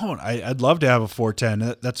 I don't. I'd love to have a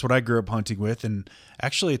 410. That's what I grew up hunting with, and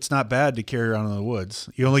actually, it's not bad to carry around in the woods.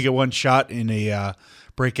 You only get one shot in a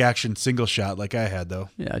break action single shot like I had, though.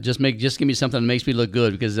 Yeah, just give me something that makes me look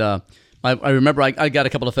good, because I remember I got a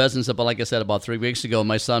couple of pheasants, but like I said, about 3 weeks ago,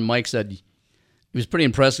 my son Mike said he was pretty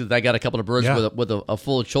impressed that I got a couple of birds with a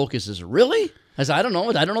full choke. He says, "Really?" I said, "I don't know.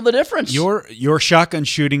 I don't know the difference." Your shotgun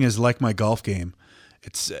shooting is like my golf game.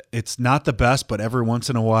 It's not the best, but every once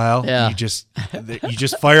in a while, you just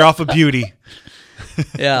fire off a beauty.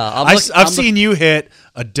 Yeah, I've seen you hit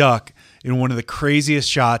a duck in one of the craziest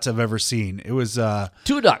shots I've ever seen. It was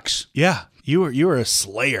 2 ducks. Yeah. You were a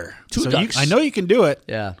slayer. Two ducks. I know you can do it.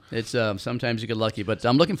 Yeah, it's sometimes you get lucky, but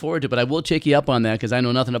I'm looking forward to it. But I will take you up on that because I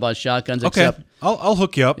know nothing about shotguns. Okay, except, I'll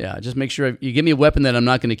hook you up. Yeah, just make sure you give me a weapon that I'm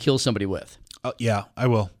not going to kill somebody with. Yeah, I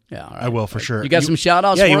will. Yeah, all right. I will for sure. You got some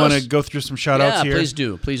shout-outs for us? Yeah, you want to go through some shout-outs here?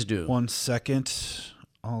 Yeah, please do. 1 second.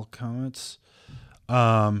 All comments.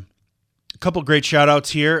 A couple great shout-outs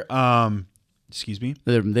here. Excuse me.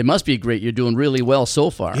 They must be great. You're doing really well so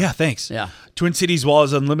far. Yeah, thanks. Yeah. Twin Cities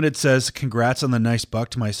Walleyes Unlimited says, congrats on the nice buck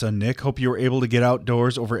to my son Nick. Hope you were able to get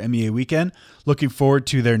outdoors over MEA weekend. Looking forward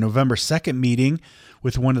to their November 2nd meeting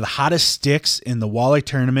with one of the hottest sticks in the walleye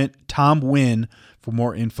tournament, Tom Wynn. For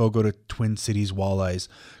more info, go to Twin Cities Walleyes.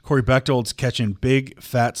 Corey Bechtold's catching big,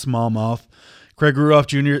 fat smallmouth. Craig Ruoff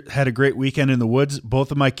Jr. had a great weekend in the woods.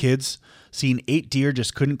 Both of my kids seen 8 deer,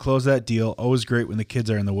 just couldn't close that deal. Always great when the kids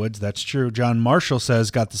are in the woods. That's true. John Marshall says,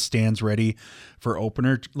 got the stands ready for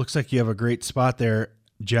opener. Looks like you have a great spot there,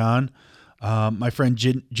 John. My friend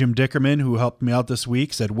Jim Dickerman, who helped me out this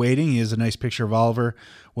week, said waiting. He has a nice picture of Oliver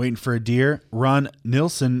waiting for a deer. Ron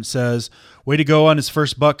Nilsson says, way to go on his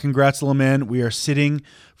first buck. Congrats, little man. We are sitting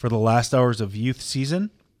for the last hours of youth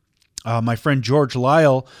season. My friend George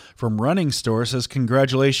Lyle from Running Store says,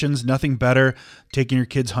 congratulations. Nothing better taking your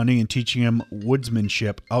kids hunting and teaching them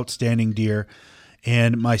woodsmanship. Outstanding deer.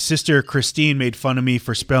 And my sister Christine made fun of me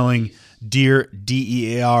for spelling deer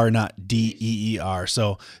D-E-A-R, not D-E-E-R.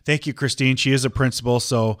 So thank you, Christine. She is a principal,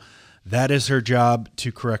 so that is her job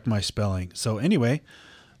to correct my spelling. So anyway,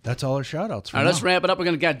 that's all our shout-outs. All right, let's wrap it up.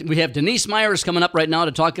 We have Denise Myers coming up right now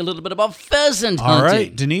to talk a little bit about pheasant hunting. All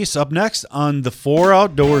right, Denise, up next on The 4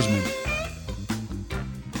 Outdoorsmen.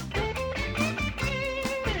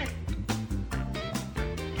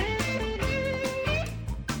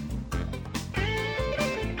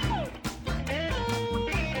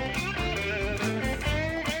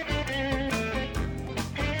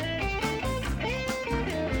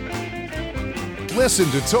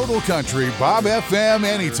 Listen to Total Country Bob FM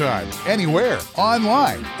anytime, anywhere,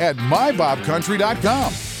 online at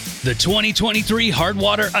mybobcountry.com. The 2023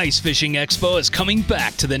 Hardwater Ice Fishing Expo is coming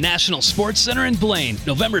back to the National Sports Center in Blaine,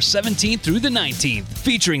 November 17th through the 19th,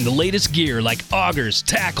 featuring the latest gear like augers,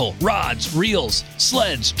 tackle, rods, reels,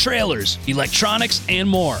 sleds, trailers, electronics, and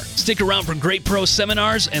more. Stick around for great pro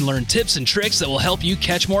seminars and learn tips and tricks that will help you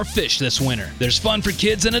catch more fish this winter. There's fun for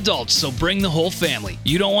kids and adults, so bring the whole family.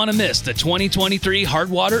 You don't want to miss the 2023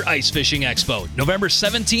 Hardwater Ice Fishing Expo, November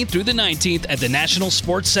 17th through the 19th at the National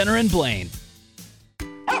Sports Center in Blaine.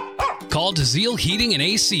 Call DeZiel Heating and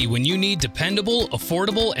AC when you need dependable,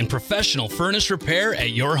 affordable, and professional furnace repair at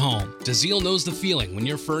your home. DeZiel knows the feeling when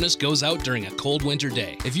your furnace goes out during a cold winter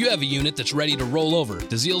day. If you have a unit that's ready to roll over,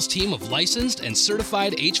 DeZiel's team of licensed and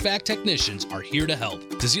certified HVAC technicians are here to help.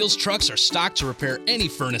 DeZiel's trucks are stocked to repair any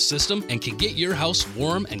furnace system and can get your house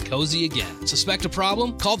warm and cozy again. Suspect a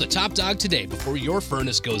problem? Call the top dog today before your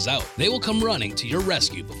furnace goes out. They will come running to your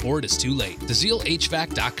rescue before it is too late.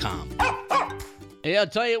 DeZielHVAC.com. Hey, I'll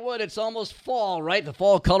tell you what, it's almost fall, right? The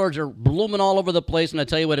fall colors are blooming all over the place, and I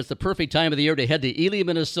tell you what, it's the perfect time of the year to head to Ely,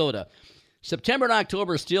 Minnesota. September and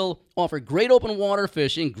October still offer great open water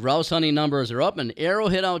fishing. Grouse hunting numbers are up, and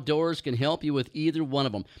Arrowhead Outdoors can help you with either one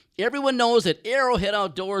of them. Everyone knows that Arrowhead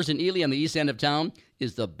Outdoors in Ely on the east end of town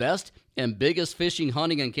is the best and biggest fishing,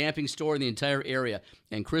 hunting, and camping store in the entire area.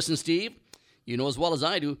 And Chris and Steve, you know as well as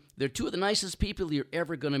I do, they're two of the nicest people you're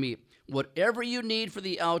ever going to meet. Whatever you need for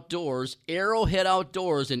the outdoors, Arrowhead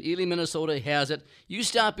Outdoors in Ely, Minnesota has it. You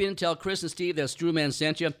stop in and tell Chris and Steve that Strewman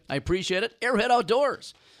sent you. I appreciate it. Arrowhead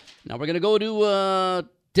Outdoors. Now we're going to go to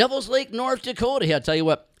Devil's Lake, North Dakota. Hey, I'll tell you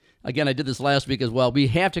what. Again, I did this last week as well. We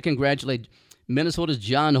have to congratulate Minnesota's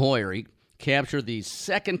John Hoyer. He captured the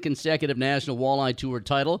second consecutive National Walleye Tour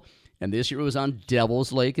title And this year it was on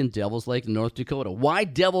Devil's Lake in Devil's Lake, North Dakota. Why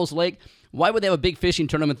Devil's Lake? Why would they have a big fishing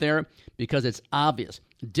tournament there? Because it's obvious.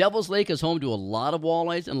 Devil's Lake is home to a lot of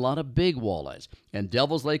walleyes and a lot of big walleyes. And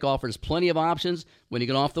Devil's Lake offers plenty of options when you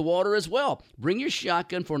get off the water as well. Bring your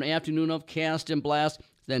shotgun for an afternoon of cast and blast,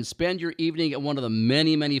 then spend your evening at one of the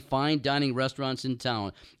many, many fine dining restaurants in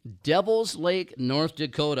town. Devil's Lake, North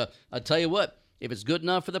Dakota. I'll tell you what, if it's good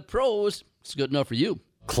enough for the pros, it's good enough for you.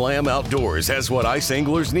 Clam Outdoors has what ice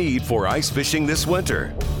anglers need for ice fishing this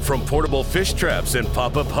winter. From portable fish traps and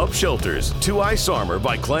pop-up hub shelters to ice armor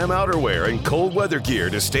by Clam outerwear and cold weather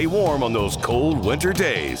gear to stay warm on those cold winter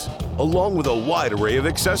days. Along with a wide array of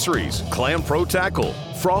accessories, Clam Pro Tackle,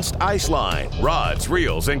 Frost Ice Line, rods,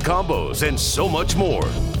 reels, and combos, and so much more.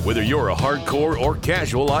 Whether you're a hardcore or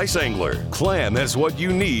casual ice angler, Clam has what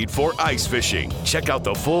you need for ice fishing. Check out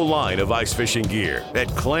the full line of ice fishing gear at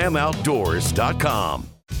clamoutdoors.com.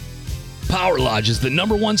 Power Lodge is the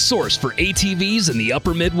 #1 source for ATVs in the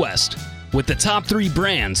upper Midwest. With the top 3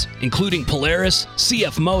 brands, including Polaris,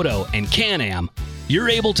 CF Moto, and Can-Am, you're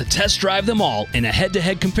able to test drive them all in a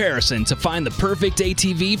head-to-head comparison to find the perfect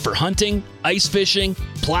ATV for hunting, ice fishing,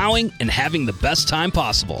 plowing, and having the best time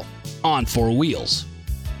possible on 4 wheels.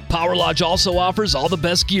 Power Lodge also offers all the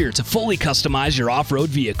best gear to fully customize your off-road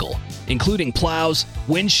vehicle, including plows,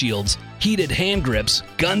 windshields, heated hand grips,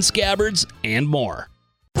 gun scabbards, and more.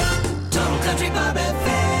 Total Country Bob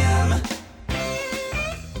FM.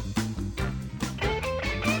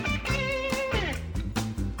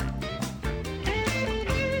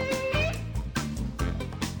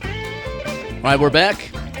 All right, we're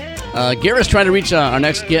back. Garrett's trying to reach our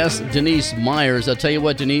next guest, Denise Myers. I'll tell you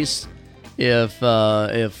what, Denise, if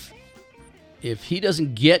he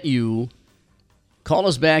doesn't get you, call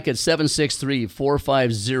us back at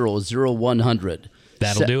 763-450-0100.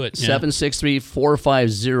 That'll do it.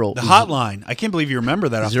 763-450. The hotline. I can't believe you remember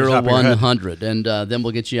that off the top of your head. 0100, and then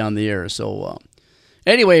we'll get you on the air. So,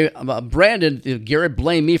 anyway, Brandon, Garrett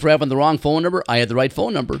blamed me for having the wrong phone number. I had the right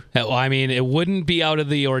phone number. Well, I mean, it wouldn't be out of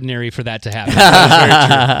the ordinary for that to happen. That was very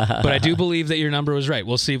true. But I do believe that your number was right.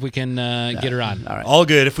 We'll see if we can get her on. All right. All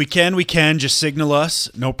good. If we can, we can. Just signal us.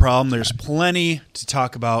 No problem. There's plenty to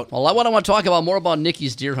talk about. Well, I want to talk about more about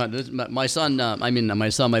Nikki's deer hunt. My son,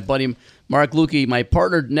 my buddy Mark Lukey, my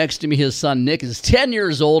partner next to me, his son Nick is 10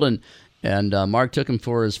 years old, and Mark took him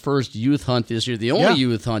for his first youth hunt this year. The only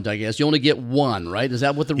youth hunt, I guess. You only get one, right? Is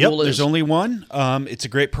that what the rule is? There's only one. It's a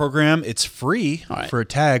great program. It's free for a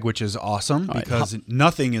tag, which is awesome because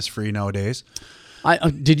nothing is free nowadays.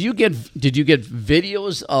 Did you get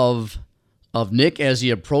videos of Nick as he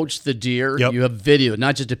approached the deer? Yep. You have video,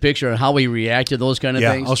 not just a picture of how he reacted, those kind of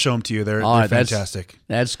things? Yeah, I'll show them to you. They're fantastic.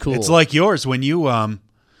 That's cool. It's like yours when you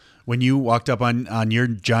walked up on your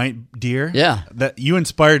giant deer. Yeah. That you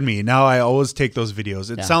inspired me. Now I always take those videos.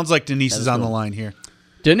 It sounds like Denise is on the line here.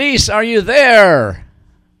 Denise, are you there?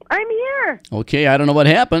 I'm here. Okay, I don't know what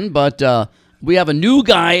happened, but we have a new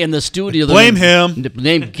guy in the studio. Blame him.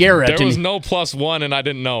 Named Garrett. There was no +1, and I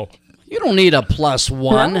didn't know. You don't need a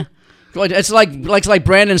 +1. It's like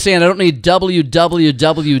Brandon saying, I don't need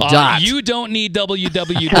www. You don't need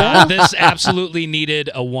www. This absolutely needed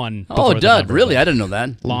a 1. Oh, it does. Really? I didn't know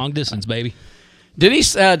that. Long distance, baby.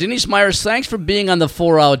 Denise Myers, thanks for being on the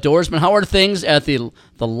 4 Outdoorsmen. How are things at the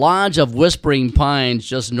Lodge of Whispering Pines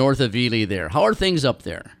just north of Ely there? How are things up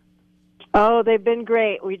there? Oh, they've been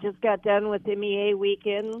great. We just got done with MEA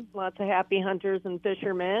weekend. Lots of happy hunters and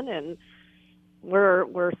fishermen, and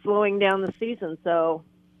we're slowing down the season, so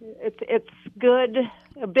it's good,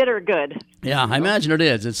 a bitter good. Yeah, I imagine it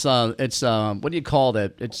is. It's what do you call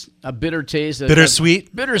that? It's a bitter taste.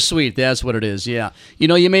 Bittersweet? Bittersweet, that's what it is, yeah. You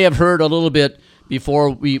know, you may have heard a little bit before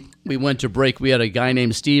we went to break. We had a guy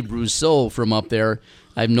named Steve Brousseau from up there.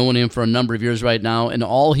 I've known him for a number of years right now, and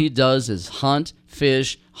all he does is hunt,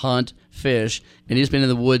 fish, and he's been in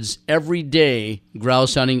the woods every day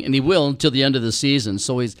grouse hunting, and he will until the end of the season.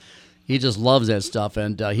 So he just loves that stuff,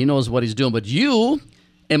 and he knows what he's doing. But you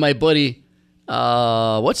and my buddy,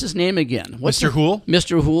 what's his name again? Mr. Hool?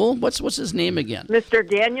 Mr. Hool? What's his name again? Mr.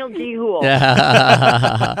 Daniel G. Hool.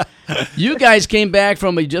 You guys came back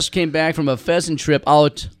from a pheasant trip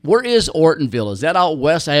out. Where is Ortonville? Is that out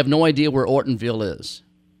west? I have no idea where Ortonville is.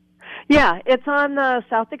 Yeah, it's on the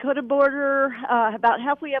South Dakota border, about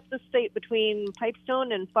halfway up the state between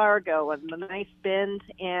Pipestone and Fargo, and the nice bend.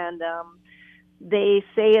 And they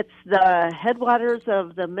say it's the headwaters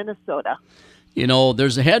of the Minnesota. You know,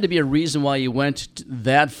 had to be a reason why you went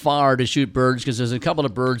that far to shoot birds, because there's a couple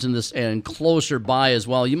of birds in this and closer by as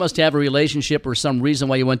well. You must have a relationship or some reason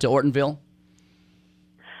why you went to Ortonville?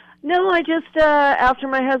 No, I just, after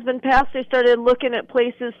my husband passed, I started looking at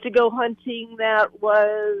places to go hunting that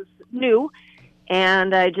was new.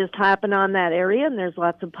 And I just happened on that area, and there's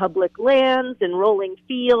lots of public lands and rolling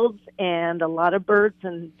fields and a lot of birds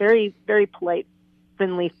and very, very polite,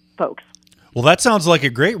 friendly folks. Well, that sounds like a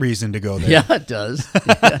great reason to go there. Yeah, it does.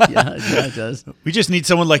 Yeah, it does. We just need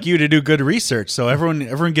someone like you to do good research. So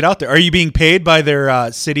everyone get out there. Are you being paid by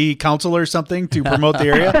their city council or something to promote the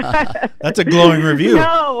area? That's a glowing review.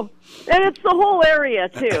 No, and it's the whole area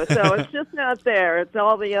too. So it's just not there. It's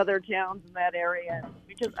all the other towns in that area.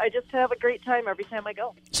 I just have a great time every time I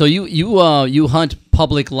go. So you hunt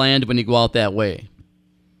public land when you go out that way?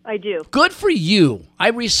 I do. Good for you. I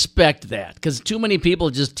respect that because too many people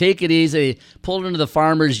just take it easy, pull into the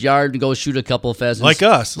farmer's yard and go shoot a couple of pheasants. Like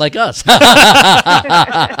us.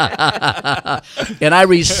 And I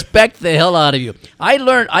respect the hell out of you.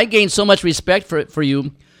 I gained so much respect for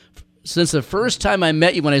you since the first time I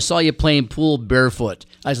met you when I saw you playing pool barefoot.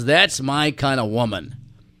 I said, that's my kind of woman.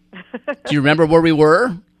 Do you remember where we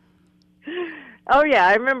were? Oh, yeah,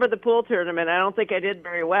 I remember the pool tournament. I don't think I did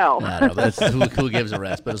very well. I don't know. That's, who gives a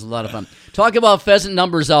rest, but it was a lot of fun. Talk about pheasant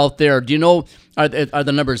numbers out there. Do you know, are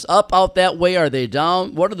the numbers up out that way? Are they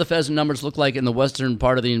down? What do the pheasant numbers look like in the western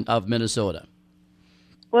part of Minnesota?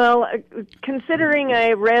 Well, considering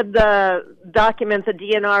I read the document the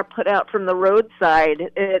DNR put out from the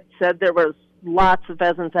roadside, it said there was lots of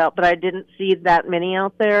pheasants out, but I didn't see that many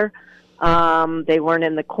out there. They weren't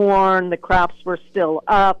in the corn. The crops were still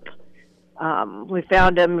up. We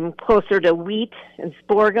found them closer to wheat and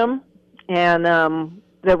sorghum, and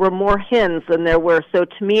there were more hens than there were. So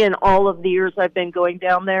to me, in all of the years I've been going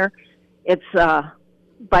down there, it's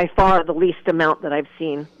by far the least amount that I've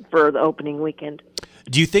seen for the opening weekend.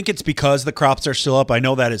 Do you think it's because the crops are still up? I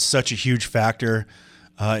know that is such a huge factor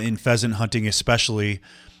in pheasant hunting, especially.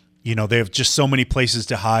 You know, they have just so many places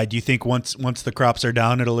to hide. Do you think once the crops are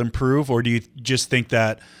down, it'll improve, or do you just think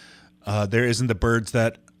that there isn't the birds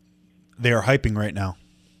that they are hyping right now?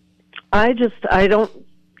 I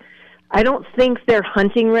don't think they're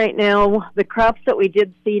hunting right now. The crops that we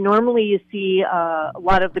did see, normally you see a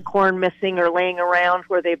lot of the corn missing or laying around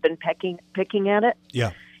where they've been picking at it.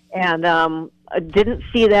 Yeah. And I didn't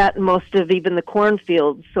see that in most of even the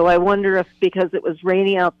cornfields. So I wonder if because it was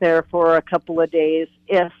rainy out there for a couple of days,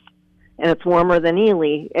 and it's warmer than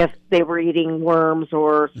Ely, if they were eating worms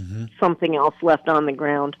or something else left on the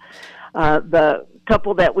ground. The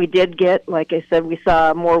couple that we did get, like I said, we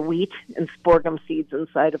saw more wheat and sorghum seeds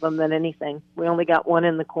inside of them than anything. We only got one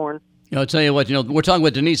in the corn. I'll tell you what, we're talking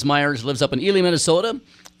with Denise Myers, lives up in Ely, Minnesota,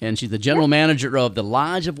 and she's the general manager of the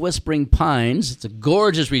Lodge of Whispering Pines. It's a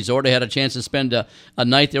gorgeous resort. I had a chance to spend a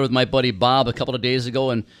night there with my buddy Bob a couple of days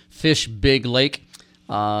ago and fish Big Lake.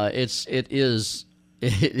 It is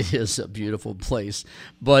a beautiful place.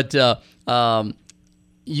 But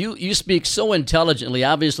you speak so intelligently.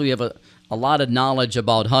 Obviously, you have a lot of knowledge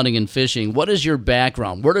about hunting and fishing. What is your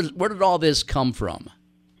background? Where did all this come from?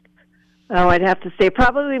 Oh, I'd have to say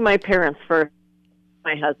probably my parents first,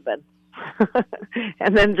 my husband.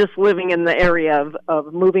 And then just living in the area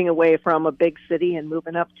of moving away from a big city and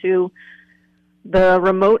moving up to the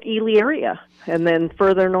remote Ely area, and then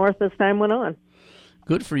further north as time went on.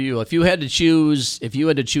 Good for you. If you had to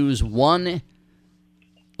choose one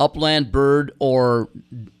upland bird or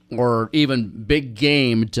even big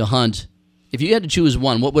game to hunt, if you had to choose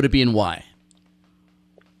one, what would it be and why?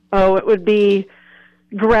 Oh, it would be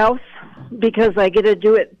grouse, because I get to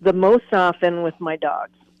do it the most often with my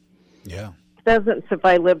dogs. Yeah. Pheasants if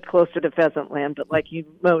I lived closer to pheasant land, but like you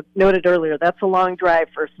noted earlier, that's a long drive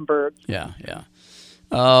for some birds. Yeah.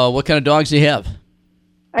 What kind of dogs do you have?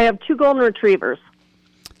 I have 2 golden retrievers,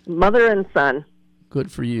 mother and son.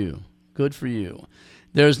 Good for you. Have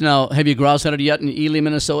you grouse hunted yet in Ely,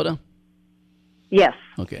 Minnesota? Yes.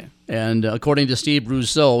 Okay. And according to Steve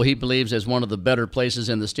Brousseau, he believes it's one of the better places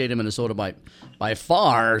in the state of Minnesota by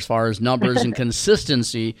far as far as numbers and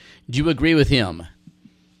consistency. Do you agree with him?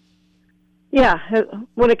 Yeah.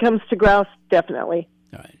 When it comes to grouse, definitely.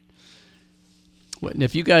 All right. Well, and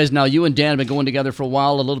if you guys, now you and Dan have been going together for a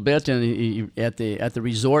while, a little bit, and at the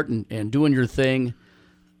resort and doing your thing,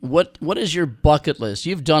 what is your bucket list?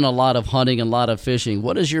 You've done a lot of hunting and a lot of fishing.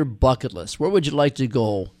 What is your bucket list? Where would you like to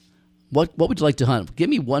go? What would you like to hunt? Give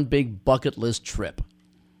me one big bucket list trip.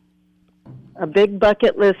 A big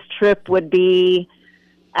bucket list trip would be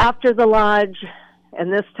after the lodge,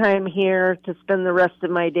 and this time here to spend the rest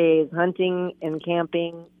of my days hunting and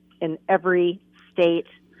camping in every state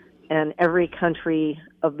and every country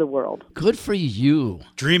of the world. Good for you.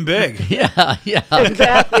 Dream big. Yeah.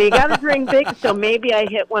 Exactly. You got to dream big, so maybe I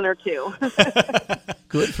hit 1 or 2.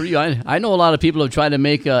 Good for you. I know a lot of people have tried to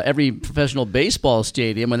make every professional baseball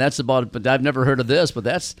stadium, and that's about it. But I've never heard of this. But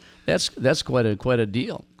that's quite a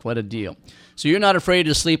deal. Quite a deal. So you're not afraid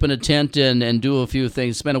to sleep in a tent and do a few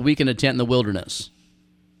things. Spend a week in a tent in the wilderness.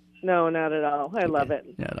 No, not at all. I love it.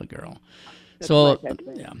 Yeah, no, girl. So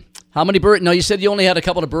yeah, how many birds? No, you said you only had a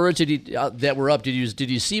couple of birds that were up. Did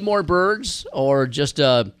you see more birds, or just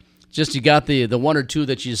you got the one or two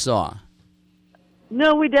that you saw?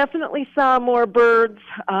 No, we definitely saw more birds.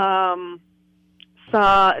 Didn't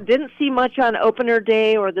see much on opener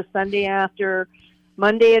day or the Sunday after.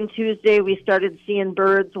 Monday and Tuesday, we started seeing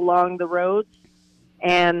birds along the roads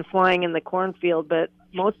and flying in the cornfield. But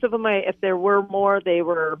most of them, if there were more, they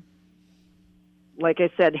were, like I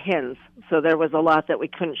said, hens. So there was a lot that we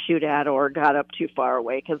couldn't shoot at or got up too far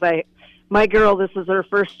away. Because my girl, this is her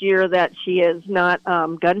first year that she is not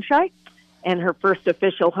gun shy, and her first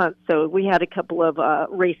official hunt. So we had a couple of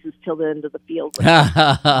races till the end of the field.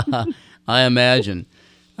 I imagine.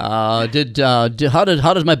 How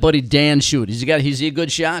does my buddy Dan shoot? Is he a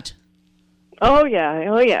good shot? Oh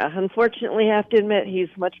yeah. Unfortunately, I have to admit he's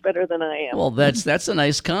much better than I am. Well, that's a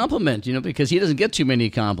nice compliment, because he doesn't get too many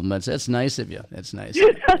compliments. That's nice of you. That's nice.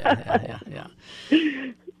 Yeah.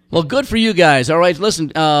 Well, good for you guys. All right,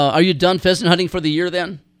 listen. Are you done pheasant hunting for the year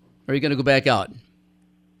then? Or are you going to go back out?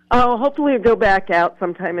 Oh, hopefully we'll go back out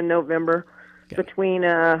sometime in November between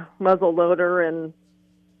muzzle loader and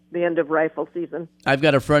the end of rifle season. I've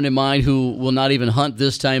got a friend of mine who will not even hunt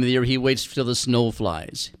this time of the year. He waits till the snow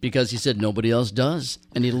flies because he said nobody else does,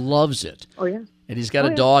 and he loves it. Oh, yeah. And he's got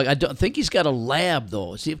a dog. I don't think he's got a lab,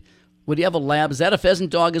 though. Would he have a lab? Is that a pheasant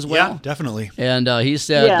dog as well? Yeah, definitely. And he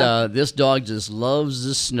said this dog just loves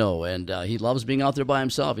the snow, and he loves being out there by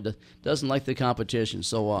himself. He doesn't like the competition,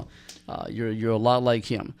 so you're a lot like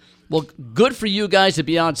him. Well, good for you guys to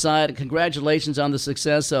be outside. Congratulations on the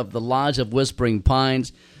success of the Lodge of Whispering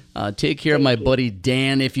Pines. Take care of my buddy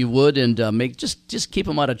Dan, if you would, and just keep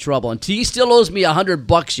him out of trouble. And he still owes me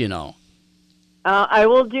 $100, I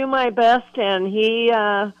will do my best,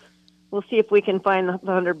 and we'll see if we can find the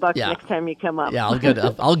 $100 next time you come up. Yeah, I'll get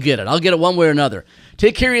it. I'll get it one way or another.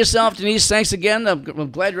 Take care of yourself, Denise. Thanks again.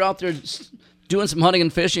 I'm glad you're out there doing some hunting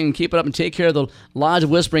and fishing. Keep it up and take care of the Lodge of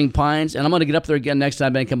Whispering Pines. And I'm going to get up there again next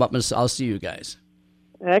time I come up, and I'll see you guys.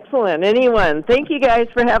 Excellent. Anyone. Thank you guys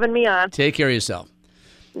for having me on. Take care of yourself.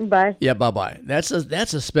 Bye. Yeah, bye-bye. That's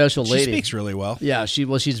a special lady. She speaks really well. Yeah,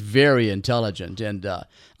 she's very intelligent, and I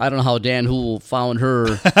don't know how Dan Hool found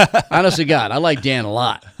her. Honest to God, I like Dan a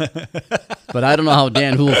lot, but I don't know how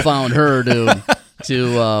Dan Hool found her to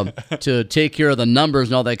take care of the numbers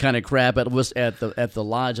and all that kind of crap at the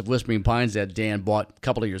Lodge of Whispering Pines that Dan bought a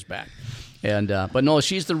couple of years back. And but no,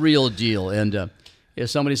 she's the real deal. And if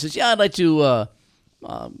somebody says, "Yeah, I'd like to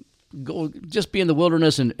go just be in the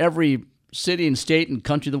wilderness in every city and state and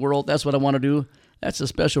country of the world. That's what I want to do." That's a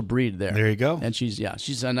special breed there. There you go. And she's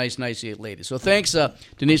a nice lady. So thanks,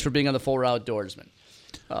 Denise, for being on the Full Outdoorsman.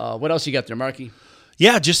 What else you got there, Marky?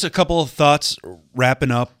 Yeah, just a couple of thoughts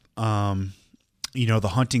wrapping up.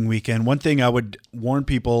 The hunting weekend. One thing I would warn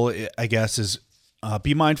people, I guess, is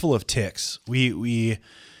be mindful of ticks. We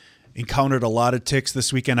encountered a lot of ticks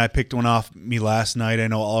this weekend. I picked one off me last night. I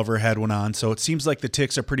know Oliver had one on. So it seems like the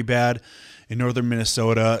ticks are pretty bad in northern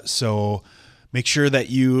Minnesota. So make sure that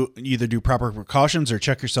you either do proper precautions or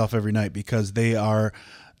check yourself every night because they are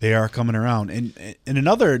coming around. And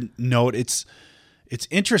another note, it's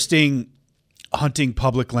interesting hunting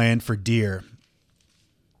public land for deer.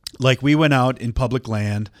 Like we went out in public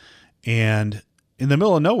land and in the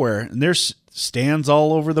middle of nowhere, and there's stands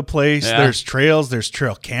all over the place. Yeah. There's trails, there's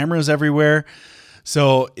trail cameras everywhere.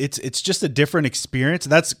 So it's just a different experience.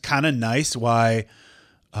 That's kind of nice why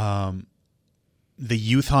the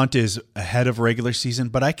youth hunt is ahead of regular season,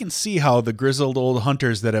 but I can see how the grizzled old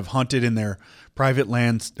hunters that have hunted in their private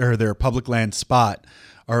lands or their public land spot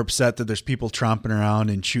are upset that there's people tromping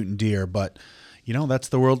around and shooting deer. But that's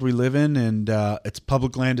the world we live in, and it's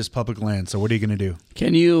public land is public land. So what are you going to do?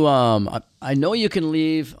 Can you? I know you can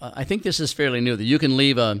leave. I think this is fairly new that you can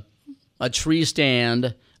leave a tree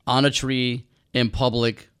stand on a tree in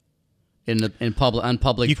public. On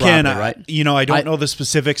public you property, can, right? I don't know the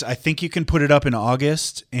specifics. I think you can put it up in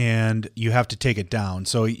August, and you have to take it down.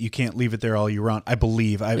 So you can't leave it there all year round, I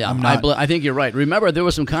believe. I think you're right. Remember, there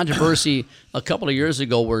was some controversy a couple of years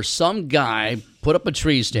ago where some guy put up a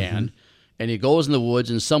tree stand, and he goes in the woods,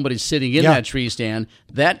 and somebody's sitting in that tree stand.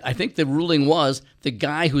 That I think the ruling was the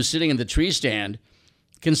guy who's sitting in the tree stand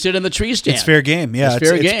can sit in the tree stand. It's fair game. Yeah, it's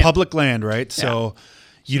fair game. It's public land, right? So. Yeah.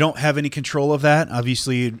 You don't have any control of that.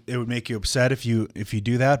 Obviously, it would make you upset if you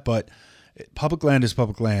do that, but public land is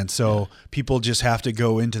public land. So people just have to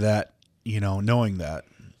go into that knowing that.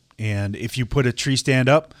 And if you put a tree stand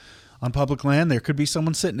up on public land, there could be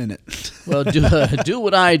someone sitting in it. Well, do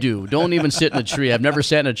what I do. Don't even sit in a tree. I've never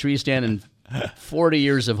sat in a tree stand in 40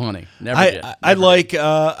 years of hunting. Never did.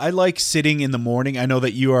 I like sitting in the morning. I know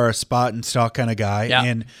that you are a spot and stalk kind of guy. Yeah.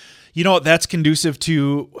 And that's conducive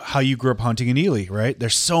to how you grew up hunting in Ely, right?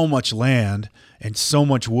 There's so much land and so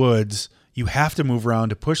much woods. You have to move around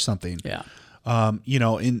to push something. Yeah.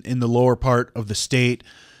 In the lower part of the state,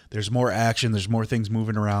 there's more action. There's more things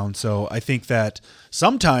moving around. So I think that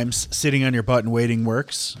sometimes sitting on your butt and waiting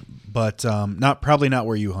works, but probably not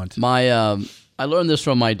where you hunt. I learned this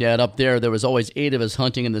from my dad. Up there was always 8 of us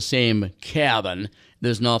hunting in the same cabin.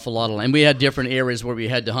 There's an awful lot of land. We had different areas where we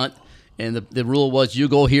had to hunt, and the rule was you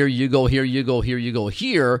go here, you go here, you go here, you go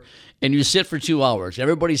here, and you sit for 2 hours.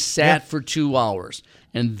 Everybody sat for 2 hours.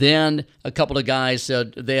 And then a couple of guys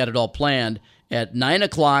said they had it all planned. At 9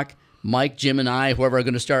 o'clock, Mike, Jim, and I, whoever, are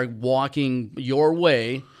going to start walking your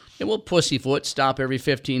way, and we'll pussyfoot, stop every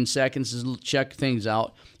 15 seconds, check things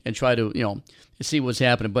out, and try to, see what's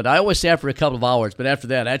happening. But I always sat for a couple of hours. But after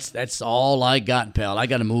that, that's all I got, pal. I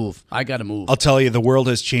got to move. I'll tell you, the world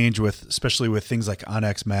has changed especially with things like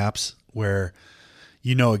OnX Maps, where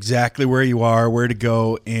you know exactly where you are, where to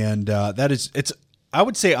go, and I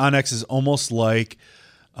would say OnX is almost like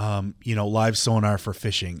live sonar for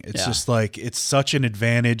fishing. It's just like, it's such an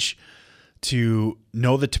advantage to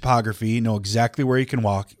know the topography, know exactly where you can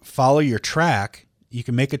walk, follow your track. You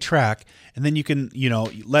can make a track, and then you can,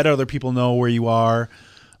 let other people know where you are,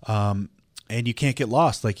 and you can't get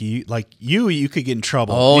lost. Like you could get in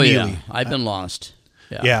trouble. Oh, yeah. I've been lost.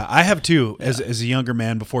 Yeah, I have too, as a younger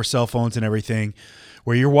man, before cell phones and everything,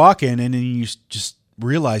 where you're walking and then you just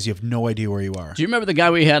realize you have no idea where you are. Do you remember the guy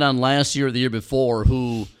we had on last year or the year before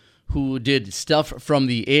who did stuff from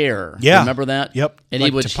the air? Yeah. Remember that? Yep. And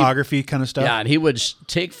like topography kind of stuff? Yeah, and he would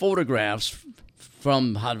take photographs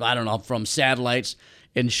from satellites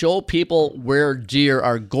and show people where deer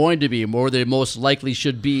are going to be, where they most likely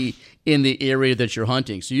should be in the area that you're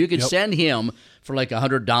hunting. So you could send him for like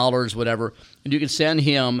 $100, whatever, and you can send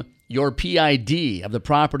him your PID of the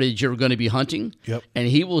property that you're going to be hunting, and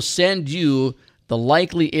he will send you the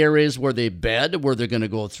likely areas where they bed, where they're going to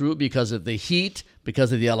go through because of the heat,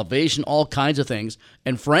 because of the elevation, all kinds of things.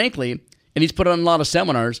 And frankly, and he's put on a lot of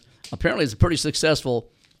seminars, apparently it's a pretty successful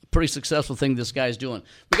thing this guy's doing.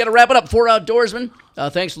 We got to wrap it up for Outdoorsmen.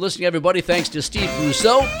 Thanks for listening, everybody. Thanks to Steve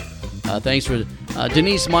Brousseau. Thanks for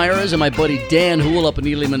Denise Myers and my buddy Dan Hool up in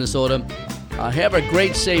Ely, Minnesota. Have a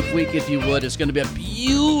great, safe week, if you would. It's going to be a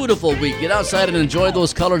beautiful week. Get outside and enjoy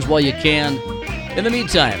those colors while you can. In the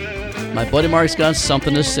meantime, my buddy Mark's got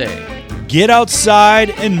something to say. Get outside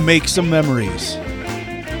and make some memories.